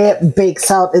the way it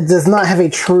bakes out. It does not have a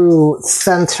true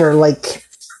center like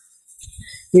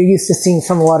you're used to seeing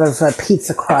from a lot of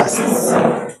pizza crusts.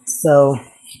 So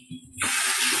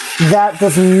that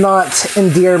does not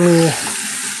endear me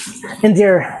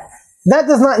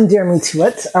to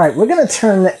it. All right, we're going to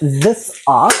turn this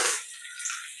off.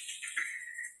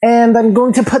 And I'm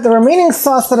going to put the remaining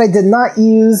sauce that I did not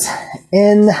use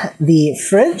in the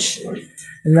fridge,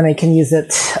 and then I can use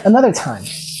it another time.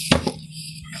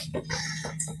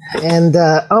 And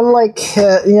unlike,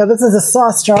 this is a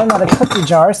sauce jar, not a cookie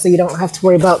jar, so you don't have to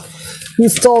worry about who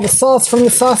stole the sauce from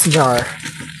the sauce jar.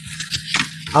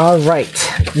 All right,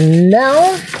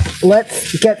 now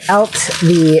let's get out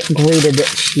the grated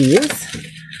cheese,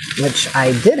 which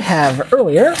I did have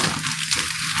earlier.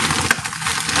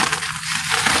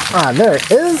 Ah, there it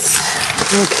is.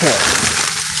 Okay.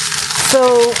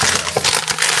 So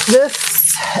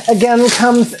this, again,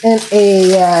 comes in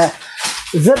a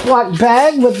Ziploc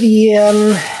bag with the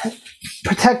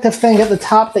protective thing at the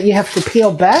top that you have to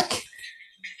peel back.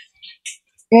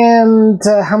 And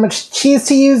how much cheese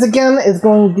to use, again, is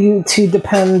going to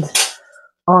depend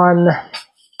on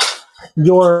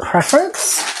your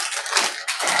preference.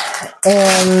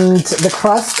 And the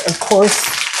crust, of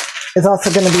course, is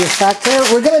also going to be a factor.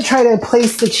 We're going to try to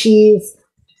place the cheese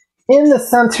in the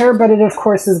center, but it, of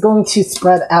course, is going to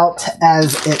spread out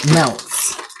as it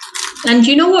melts. And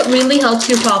you know what really helps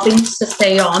your toppings to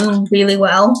stay on really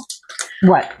well?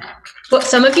 What? Put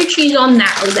some of your cheese on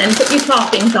now, then put your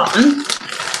toppings on,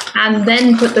 and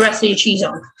then put the rest of your cheese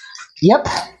on. Yep.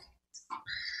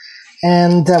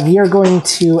 And we are going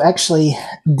to actually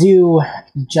do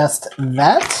just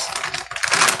that.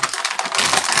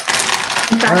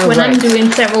 In fact, when I'm doing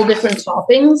several different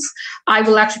toppings, I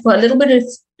will actually put a little bit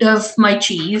of my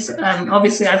cheese.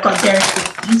 Obviously, I've got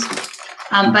dairy-free cheese.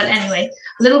 But anyway,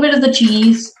 a little bit of the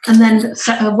cheese, and then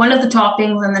one of the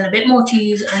toppings, and then a bit more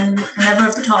cheese, and another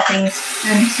of the toppings,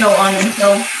 and so on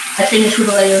until I finish with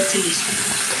a layer of cheese.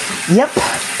 Yep,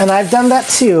 and I've done that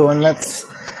too, and that's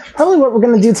probably what we're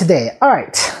going to do today. All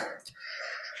right.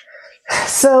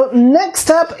 So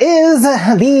next up is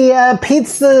the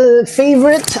pizza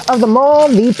favorite of them all,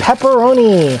 the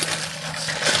pepperoni.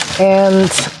 And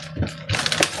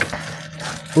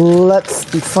let's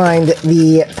find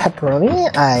the pepperoni.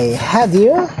 I had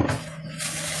you.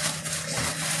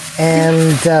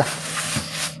 And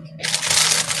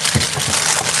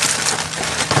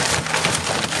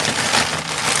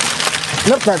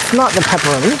nope, that's not the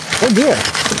pepperoni. Oh dear.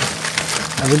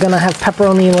 Are we going to have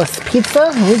pepperoni-less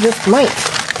pizza? We just might.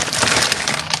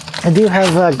 I do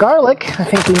have garlic. I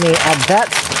think we may add that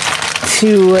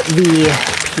to the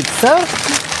pizza.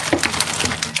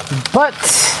 But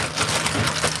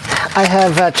I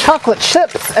have chocolate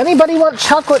chips. Anybody want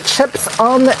chocolate chips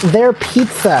on their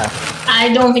pizza? I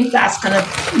don't think that's going to,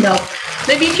 no.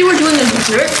 Maybe if you were doing a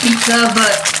dessert pizza,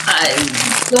 but I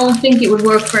don't think it would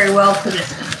work very well for this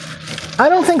one. I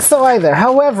don't think so either.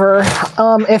 However,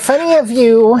 if any of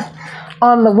you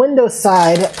on the Windows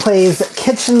side plays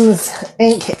Kitchens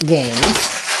Inc. games,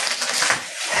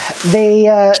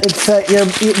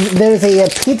 there's a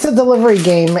pizza delivery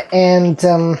game, and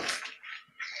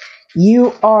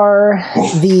you are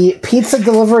the pizza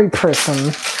delivery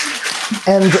person,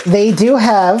 and they do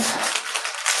have,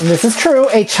 and this is true,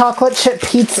 a chocolate chip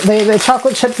pizza. The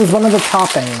chocolate chips is one of the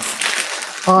toppings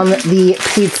on the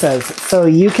pizzas. So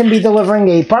you can be delivering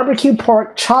a barbecue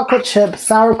pork chocolate chip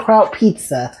sauerkraut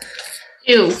pizza.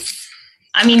 Ew.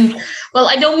 I mean, well,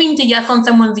 I don't mean to yuck on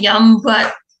someone's yum,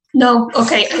 but no,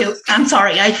 okay, ew, I'm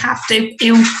sorry, I have to.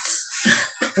 Ew.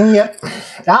 Yep.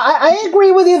 I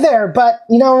agree with you there, but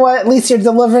you know what? At least you're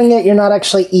delivering it, you're not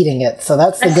actually eating it, so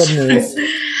that's the good news.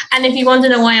 And if you want to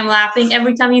know why I'm laughing,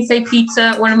 every time you say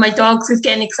pizza, one of my dogs is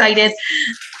getting excited.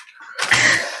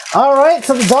 All right,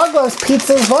 so the dog loves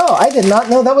pizza as well. I did not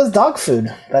know that was dog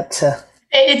food, but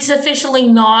it's officially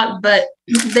not. But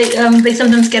they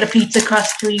sometimes get a pizza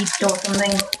crust to eat or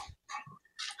something.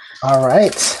 All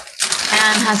right.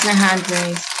 Anne has her hand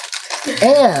raised.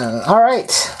 Anne, all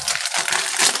right.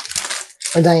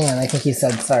 Or Diane, I think you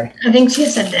said. Sorry. I think she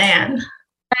said Dan.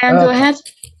 Anne, go ahead.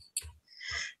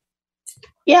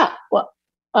 Yeah. Well,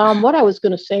 what I was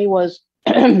going to say was,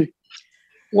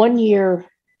 one year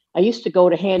I used to go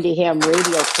to Handy Ham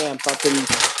Radio Camp up in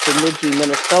Bemidji,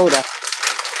 Minnesota.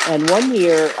 And one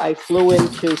year I flew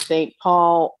into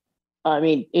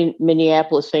in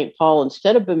Minneapolis, St. Paul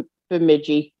instead of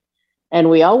Bemidji. And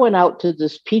we all went out to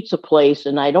this pizza place.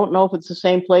 And I don't know if it's the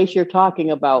same place you're talking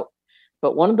about,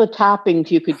 but one of the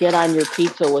toppings you could get on your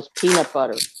pizza was peanut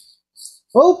butter.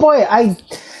 Oh boy, I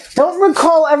don't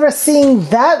recall ever seeing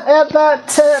that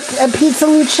at Pizza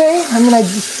Luce. I mean,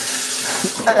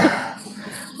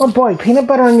 oh boy, peanut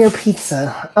butter on your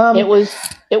pizza.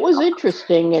 It was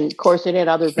interesting, and of course it had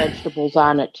other vegetables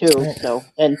on it too. So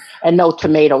and no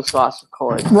tomato sauce, of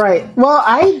course. Right. Well,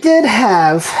 I did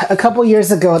have a couple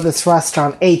years ago at this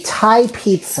restaurant a Thai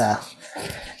pizza,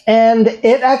 and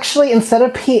it actually, instead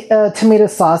of tomato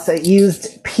sauce, it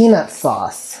used peanut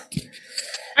sauce.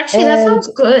 Actually, that sounds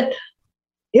good.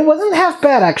 It wasn't half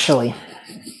bad, actually.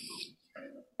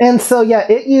 And so, yeah,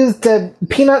 it used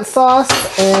peanut sauce,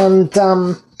 and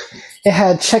it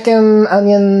had chicken,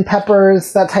 onion,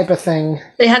 peppers, that type of thing.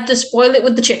 They had to spoil it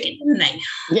with the chicken, didn't they?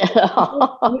 Yeah.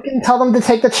 You can tell them to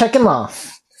take the chicken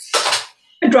off.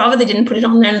 I'd rather they didn't put it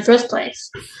on there in the first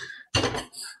place.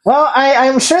 Well,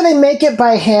 I'm sure they make it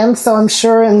by hand, so I'm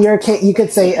sure in your case you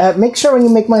could say, make sure when you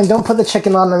make mine, don't put the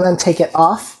chicken on and then take it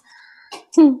off.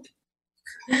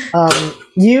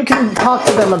 You can talk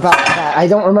to them about that. I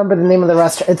don't remember the name of the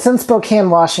restaurant. It's in Spokane,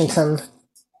 Washington.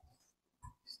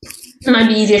 It might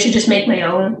be easier to just make my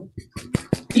own.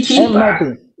 Be cheaper. It might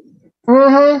be.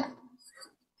 Mm-hmm.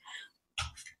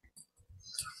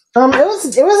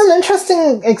 It was an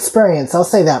interesting experience. I'll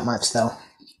say that much, though.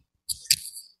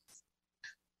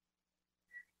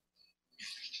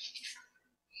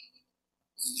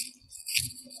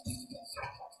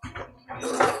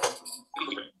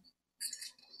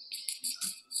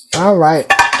 All right.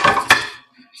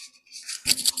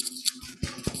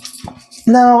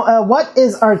 Now, what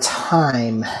is our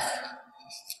time?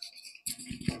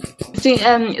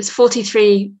 It's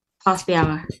 43 past the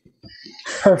hour.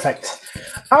 Perfect.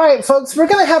 All right, folks, we're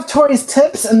going to have Tori's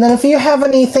tips, and then if you have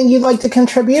anything you'd like to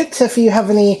contribute, if you have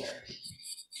any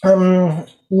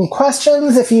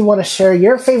questions, if you want to share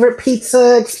your favorite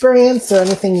pizza experience or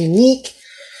anything unique,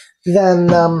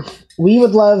 then we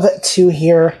would love to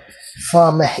hear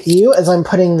from you. As I'm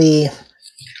putting the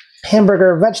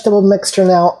hamburger vegetable mixture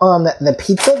now on the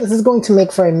pizza. This is going to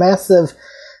make for a massive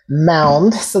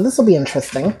mound, so this will be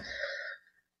interesting.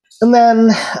 And then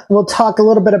we'll talk a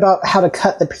little bit about how to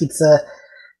cut the pizza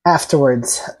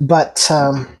afterwards. But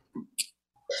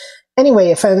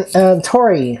anyway,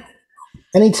 Tori,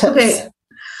 any tips? Okay.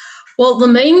 Well, the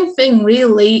main thing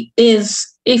really is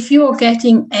if you're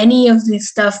getting any of this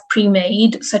stuff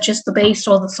pre-made, such as the base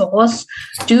or the sauce,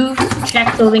 do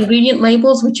check those ingredient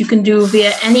labels, which you can do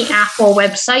via any app or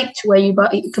website where you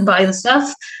can buy the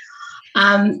stuff.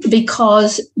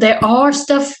 Because there are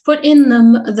stuff put in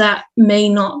them that may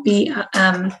not be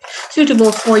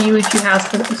suitable for you if you have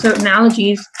certain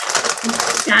allergies.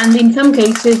 And in some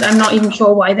cases, I'm not even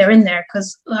sure why they're in there,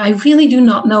 because I really do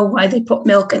not know why they put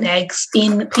milk and eggs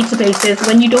in pizza bases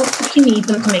when you don't actually need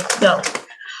them to make the dough.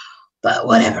 But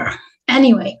whatever.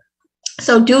 Anyway,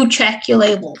 so do check your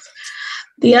labels.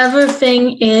 The other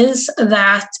thing is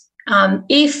that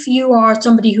if you are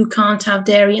somebody who can't have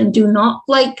dairy and do not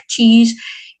like cheese,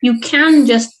 you can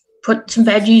just put some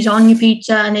veggies on your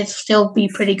pizza and it'll still be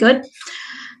pretty good.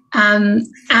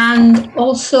 And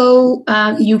also,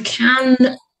 you can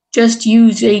just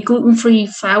use a gluten-free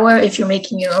flour if you're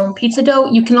making your own pizza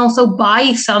dough. You can also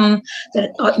buy some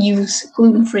that use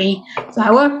gluten-free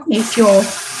flour if your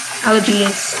allergy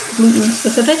is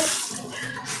gluten-specific.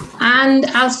 And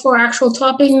as for actual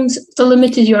toppings, the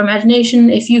limit is your imagination.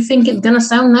 If you think it's going to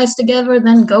sound nice together,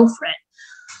 then go for it.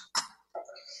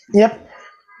 Yep.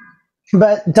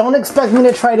 But don't expect me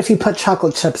to try it if you put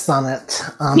chocolate chips on it.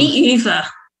 Me either.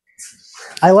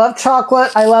 I love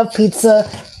chocolate. I love pizza.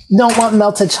 Don't want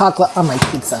melted chocolate on my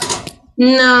pizza.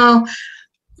 No.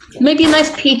 Maybe a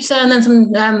nice pizza and then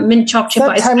some mint chocolate chip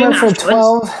ice cream timer for afterwards.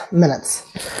 12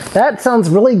 minutes. That sounds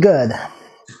really good.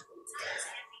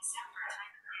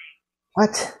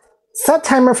 What? Set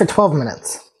timer for 12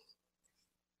 minutes.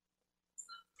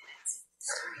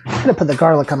 I'm gonna put the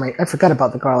garlic on my... I forgot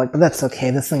about the garlic, but that's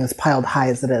okay. This thing is piled high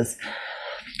as it is.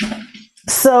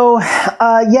 So,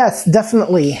 yes,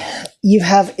 definitely. You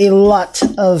have a lot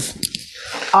of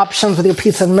options with your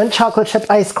pizza. Mint chocolate chip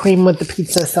ice cream with the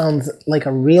pizza sounds like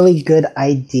a really good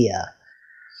idea.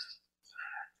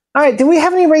 All right, do we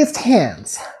have any raised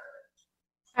hands?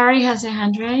 Carrie has her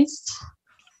hand raised.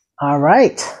 All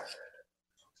right.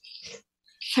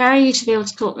 Carrie, you should be able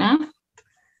to talk now.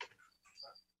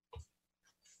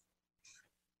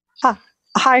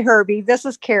 Hi, Herbie. This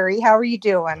is Carrie. How are you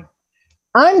doing?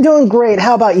 I'm doing great.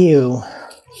 How about you?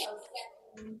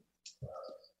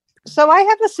 So I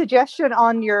have a suggestion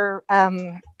on your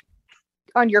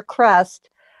crust.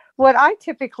 What I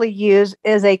typically use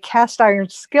is a cast iron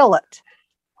skillet.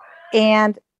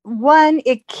 And one,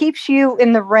 it keeps you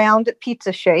in the round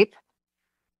pizza shape.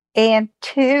 And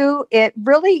two, it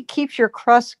really keeps your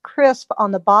crust crisp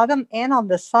on the bottom and on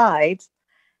the sides.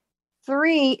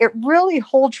 Three, it really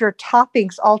holds your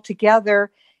toppings all together,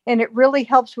 and it really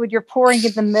helps when you're pouring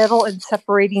in the middle and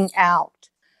separating out.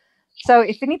 So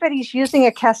if anybody's using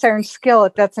a cast iron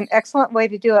skillet, that's an excellent way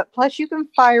to do it. Plus, you can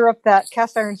fire up that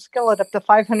cast iron skillet up to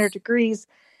 500 degrees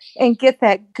and get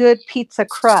that good pizza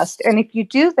crust. And if you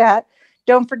do that,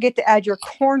 don't forget to add your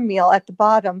cornmeal at the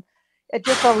bottom.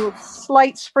 Just a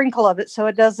slight sprinkle of it so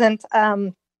it doesn't,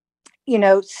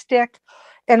 stick.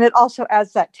 And it also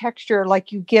adds that texture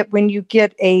like you get when you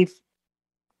get a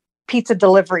pizza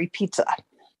delivery pizza.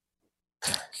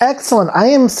 Excellent. I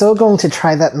am so going to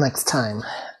try that next time.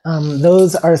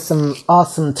 Those are some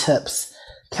awesome tips.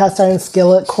 Cast iron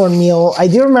skillet, cornmeal. I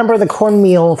do remember the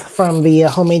cornmeal from the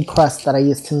homemade crust that I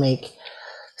used to make.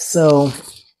 So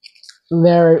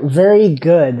they're very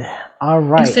good. All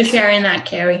right. Thanks for sharing that,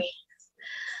 Carrie.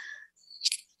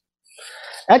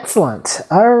 Excellent.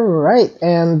 All right.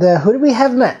 And who do we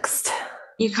have next?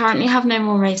 You currently have no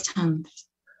more raised hands.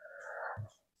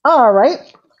 All right.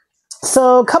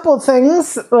 So a couple of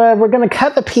things. We're going to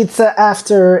cut the pizza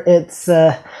after it's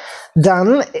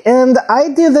done. And I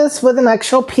do this with an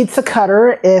actual pizza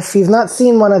cutter. If you've not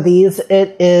seen one of these,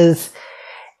 it is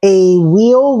a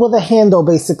wheel with a handle,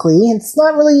 basically. It's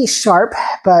not really sharp,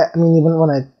 but I mean, you wouldn't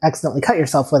want to accidentally cut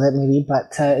yourself with it, maybe,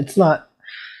 but it's not...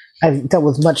 I've dealt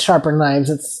with much sharper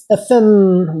knives. It's a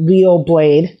thin wheel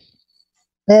blade.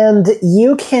 And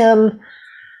you can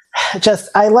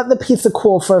I let the pizza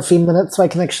cool for a few minutes so I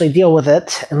can actually deal with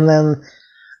it. And then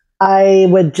I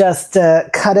would just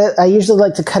cut it. I usually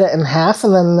like to cut it in half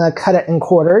and then cut it in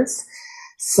quarters.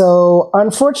 So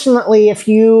unfortunately, if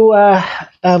you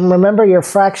remember your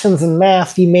fractions in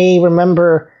math, you may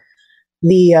remember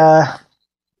the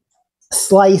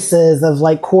slices of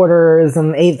like quarters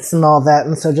and eighths and all that,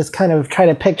 and so just kind of try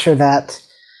to picture that.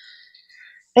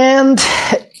 And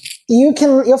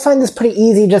you'll find this pretty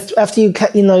easy. Just after you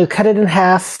cut, you cut it in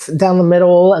half down the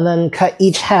middle, and then cut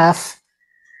each half,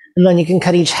 and then you can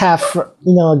cut each half,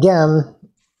 again.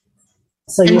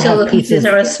 So until the pieces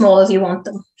are as small as you want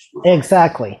them.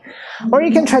 Exactly. Or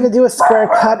you can try to do a square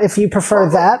cut if you prefer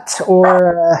that,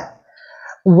 or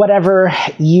whatever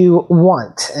you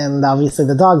want. And obviously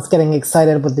the dog's getting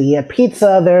excited with the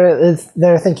pizza.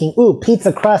 They're thinking, ooh,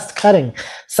 pizza crust cutting.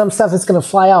 Some stuff is going to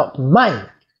fly out. Mine.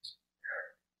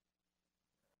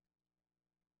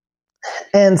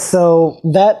 And so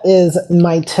that is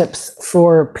my tips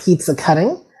for pizza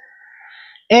cutting.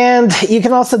 And you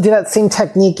can also do that same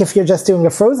technique if you're just doing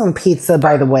a frozen pizza,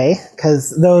 by the way,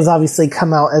 because those obviously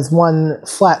come out as one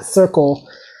flat circle.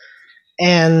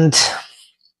 And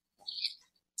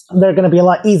they're going to be a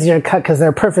lot easier to cut because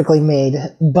they're perfectly made.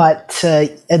 But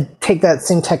take that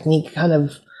same technique, kind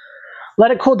of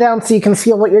let it cool down so you can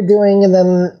feel what you're doing, and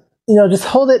then just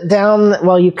hold it down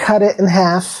while you cut it in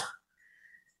half.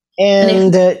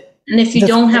 And if you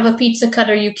don't have a pizza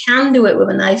cutter, you can do it with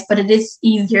a knife, but it is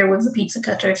easier with a pizza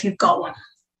cutter if you've got one.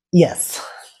 Yes.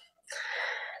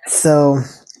 So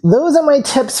those are my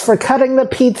tips for cutting the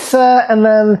pizza. And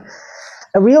then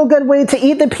a real good way to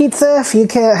eat the pizza, if you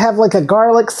can have like a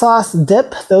garlic sauce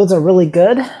dip, those are really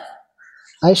good.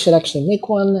 I should actually make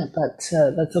one, but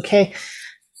that's okay.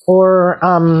 Or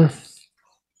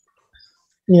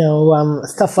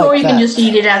stuff like that. Or you can just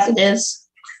eat it as it is.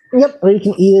 Yep, or you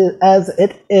can eat it as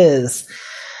it is.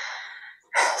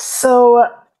 So,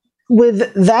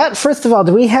 with that, first of all,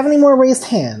 do we have any more raised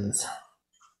hands?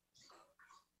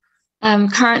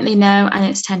 Currently no, and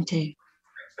it's 10-2.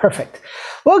 Perfect.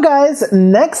 Well, guys,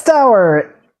 next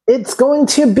hour, it's going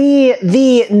to be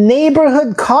the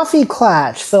Neighborhood Coffee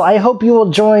Clash. So I hope you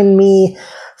will join me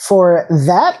for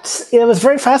that. It was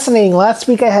very fascinating. Last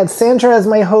week I had Sandra as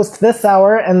my host this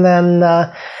hour, and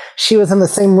then she was in the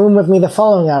same room with me the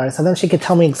following hour. So then she could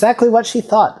tell me exactly what she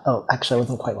thought. Oh, actually, I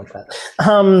wasn't quite like that.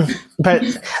 But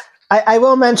I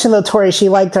will mention, though, Tori, she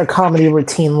liked our comedy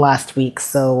routine last week.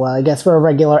 So I guess we're a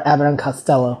regular Abbott and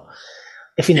Costello,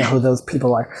 if you know who those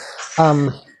people are.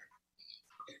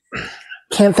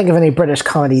 Can't think of any British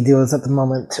comedy duos at the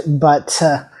moment, but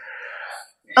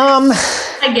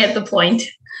I get the point.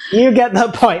 You get the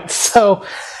point. So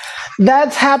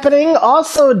that's happening.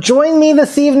 Also, join me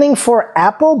this evening for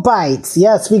Apple Bites.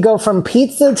 Yes, we go from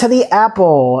pizza to the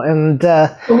apple, and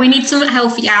But we need some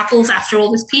healthy apples after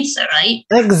all this pizza, right?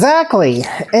 exactly.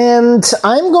 And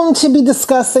I'm going to be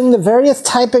discussing the various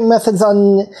typing methods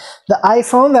on the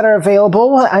iPhone that are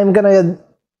available. I'm going to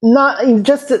not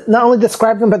only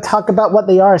describe them, but talk about what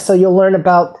they are. So you'll learn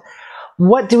about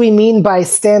what do we mean by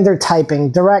standard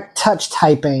typing, direct touch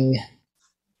typing,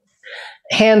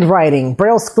 handwriting,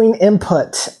 braille screen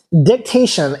input,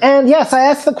 dictation. And yes, I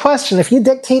asked the question, if you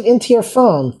dictate into your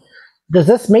phone, does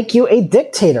this make you a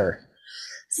dictator?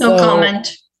 No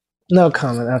comment. No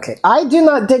comment. Okay. I do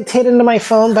not dictate into my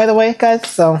phone, by the way, guys,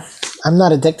 so I'm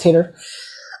not a dictator.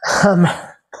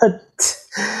 But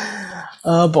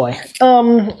oh boy.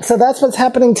 So that's what's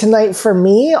happening tonight for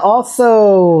me.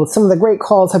 Also, some of the great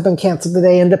calls have been canceled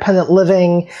today. Independent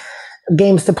Living,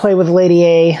 Games to Play with Lady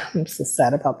A. I'm so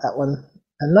sad about that one.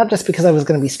 And not just because I was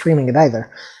going to be streaming it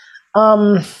either.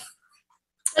 But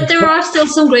there are still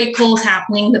some great calls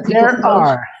happening that people There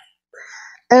are.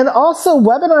 And also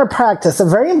webinar practice, a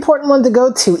very important one to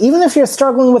go to. Even if you're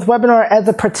struggling with webinar as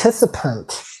a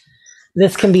participant,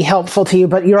 this can be helpful to you,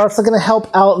 but you're also going to help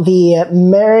out the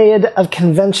myriad of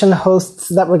convention hosts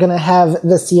that we're going to have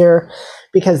this year,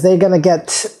 because they're going to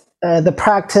get the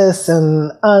practice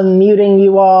and unmuting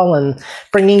you all and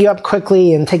bringing you up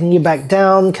quickly and taking you back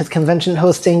down, because convention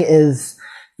hosting is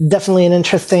definitely an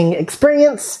interesting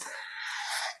experience.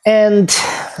 And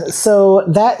so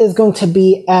that is going to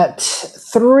be at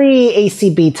 3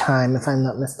 ACB time, if I'm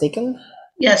not mistaken.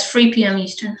 Yes, 3 p.m.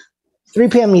 Eastern. 3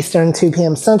 p.m. Eastern, 2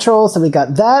 p.m. Central, so we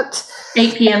got that.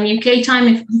 8 p.m. UK time,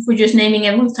 if we're just naming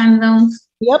everyone's time zones.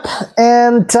 Yep.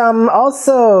 And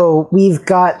also, we've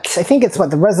got, I think it's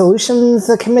the Resolutions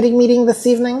Committee meeting this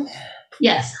evening?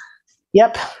 Yes.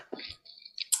 Yep.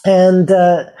 And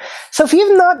so if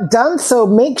you've not done so,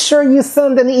 make sure you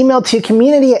send an email to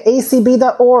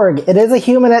community@acb.org. It is a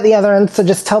human at the other end, so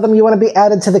just tell them you want to be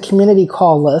added to the community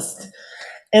call list.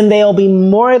 And they'll be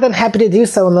more than happy to do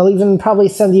so, and they'll even probably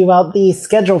send you out the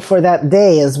schedule for that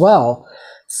day as well.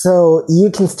 So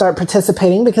you can start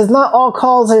participating, because not all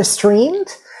calls are streamed.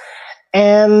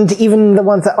 And even the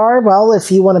ones that are, well,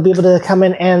 if you want to be able to come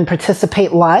in and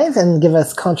participate live and give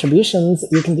us contributions,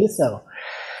 you can do so.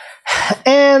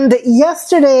 And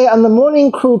yesterday on the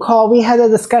morning crew call, we had a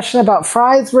discussion about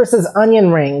fries versus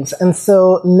onion rings. And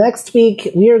so next week,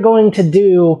 we are going to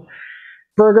do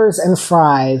burgers and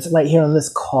fries right here on this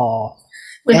call.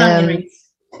 With onion rings.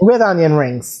 With onion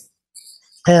rings.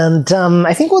 And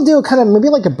I think we'll do kind of maybe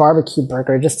like a barbecue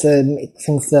burger, just to make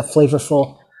things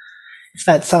flavorful, if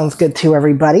that sounds good to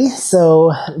everybody.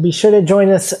 So be sure to join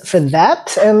us for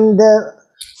that. And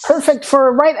perfect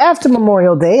for right after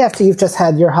Memorial Day, after you've just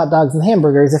had your hot dogs and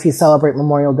hamburgers, if you celebrate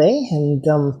Memorial Day. And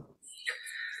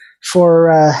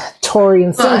for Tori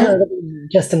and Sandra, it'll be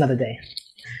just another day.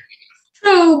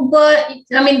 True, but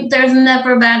I mean, there's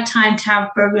never a bad time to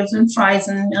have burgers and fries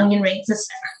and onion rings, is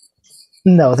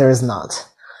there? No, there is not.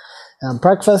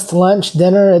 Breakfast, lunch,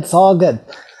 dinner, it's all good.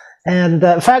 And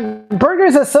in fact,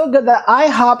 burgers are so good that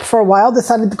IHOP for a while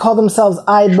decided to call themselves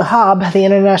IHOB, the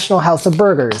International House of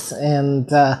Burgers. And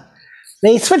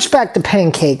they switched back to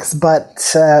pancakes, but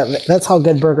that's how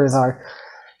good burgers are.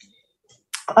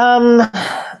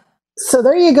 So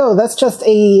there you go. That's just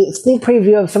a sneak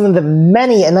preview of some of the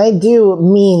many, and I do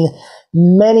mean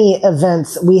many,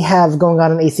 events we have going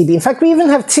on in ACB. In fact, we even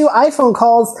have 2 iPhone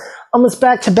calls almost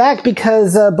back to back,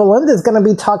 because Belinda is going to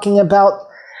be talking about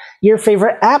your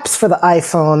favorite apps for the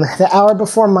iPhone the hour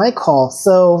before my call.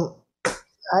 So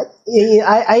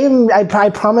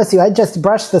I promise you, I just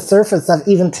brushed the surface of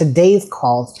even today's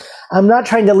calls. I'm not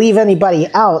trying to leave anybody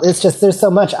out. It's just there's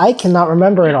so much I cannot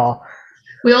remember it all.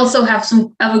 We also have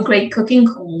some other great cooking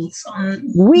calls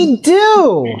on. We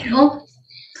do.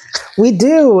 We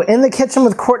do. In the Kitchen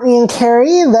with Courtney and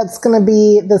Carrie. That's going to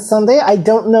be this Sunday. I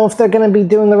don't know if they're going to be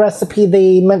doing the recipe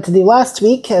they meant to do last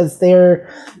week, as their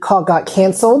call got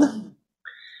canceled.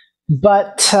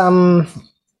 But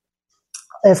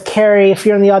if Carrie, if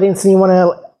you're in the audience and you want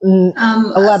to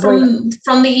elaborate.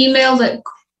 From the email that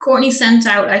Courtney sent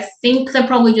out, I think they're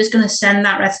probably just going to send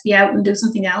that recipe out and do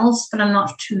something else, but I'm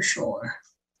not too sure.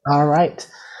 All right.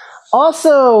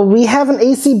 Also, we have an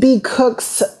ACB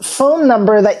Cooks phone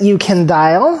number that you can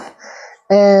dial,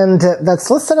 and that's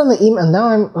listed on the email.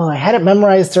 Now I had it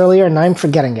memorized earlier, and now I'm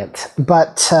forgetting it.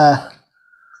 But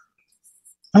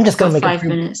I'm just going to make 5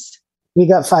 minutes. We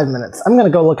got 5 minutes. I'm going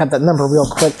to go look at that number real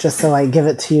quick just so I give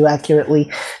it to you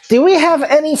accurately. Do we have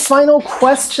any final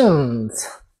questions?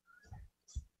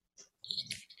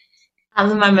 At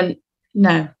the moment,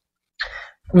 no.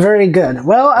 Very good.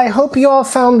 Well, I hope you all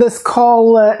found this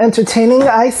call entertaining.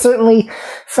 I certainly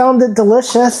found it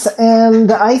delicious,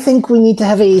 and I think we need to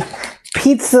have a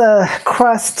pizza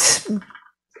crust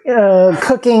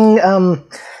cooking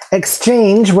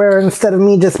exchange where instead of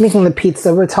me just making the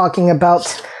pizza, we're talking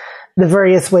about the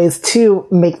various ways to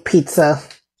make pizza.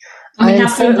 And we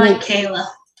have to invite Kayla.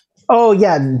 Oh,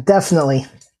 yeah, definitely.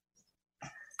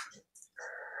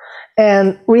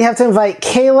 And we have to invite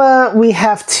Kayla. We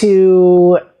have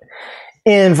to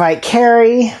invite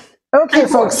Carrie. Okay, and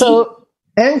folks. Courtney.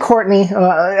 And Courtney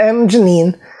and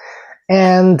Janine.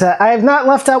 And I have not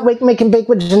left out Wake, Make, and Bake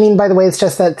with Janine, by the way. It's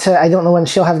just that I don't know when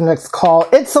she'll have the next call.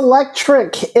 It's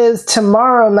Electric is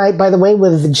tomorrow night, by the way,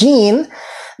 with Jean.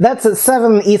 That's at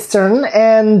 7 Eastern.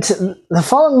 And the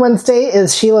following Wednesday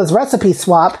is Sheila's Recipe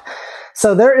Swap.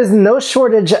 So there is no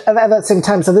shortage at that same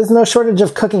time. So there's no shortage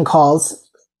of cooking calls.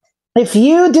 If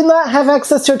you do not have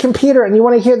access to your computer and you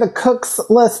want to hear the cooks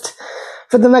list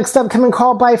for the next upcoming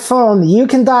call by phone, you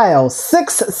can dial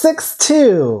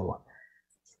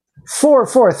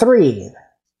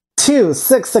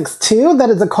 662-443-2662. That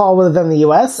is a call within the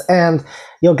U.S., and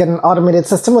you'll get an automated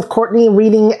system with Courtney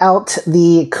reading out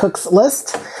the cooks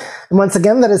list. And once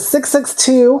again, that is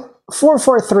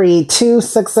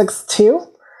 662-443-2662.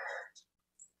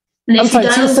 And if you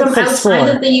dial from outside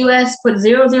of the U.S., put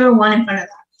 001 in front of that.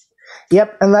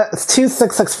 Yep, and that's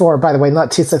 2664, by the way,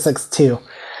 not 2662.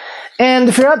 And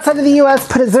if you're outside of the U.S.,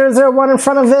 put a 001 in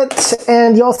front of it,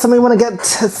 and you also may want to get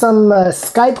some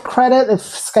Skype credit if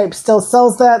Skype still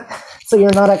sells that, so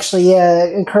you're not actually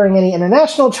incurring any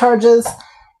international charges.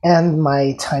 And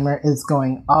my timer is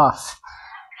going off.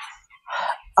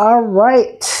 All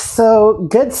right, so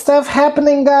good stuff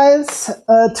happening, guys.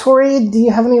 Tori, do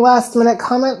you have any last-minute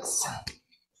comments?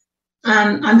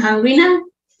 I'm hungry now.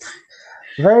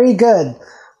 Very good.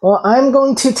 Well, I'm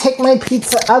going to take my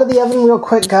pizza out of the oven real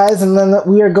quick, guys, and then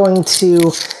we are going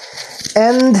to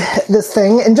end this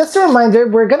thing. And just a reminder,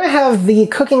 we're going to have the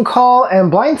cooking call and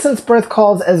Blind Sense birth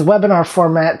calls as webinar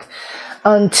format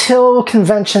until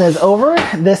convention is over.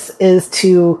 This is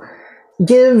to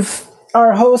give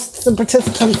our hosts and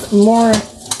participants more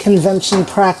convention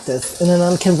practice in an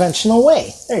unconventional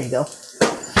way. There you go.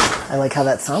 I like how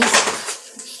that sounds.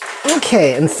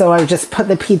 Okay, and so I've just put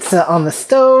the pizza on the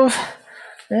stove.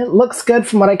 It looks good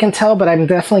from what I can tell, but I'm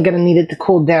definitely going to need it to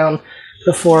cool down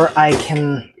before I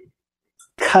can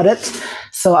cut it.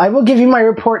 So I will give you my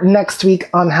report next week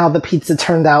on how the pizza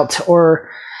turned out, or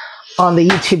on the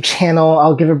YouTube channel,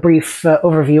 I'll give a brief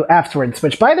overview afterwards,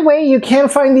 which, by the way, you can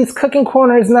find these cooking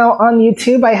corners now on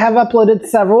YouTube. I have uploaded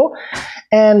several,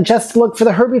 and just look for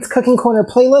the Herbie's Cooking Corner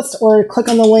playlist or click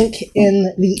on the link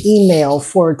in the email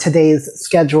for today's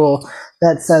schedule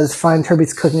that says Find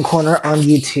Herbie's Cooking Corner on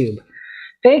YouTube.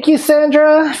 Thank you,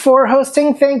 Sandra, for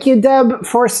hosting. Thank you, Deb,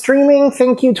 for streaming.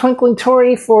 Thank you, Twinkling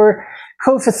Tori, for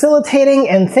co-facilitating.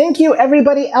 And thank you,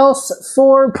 everybody else,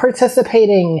 for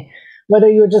participating. Whether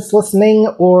you're just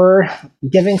listening or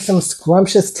giving some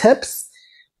scrumptious tips,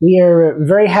 we are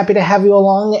very happy to have you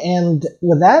along. And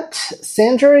with that,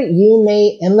 Sandra, you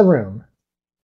may end the room.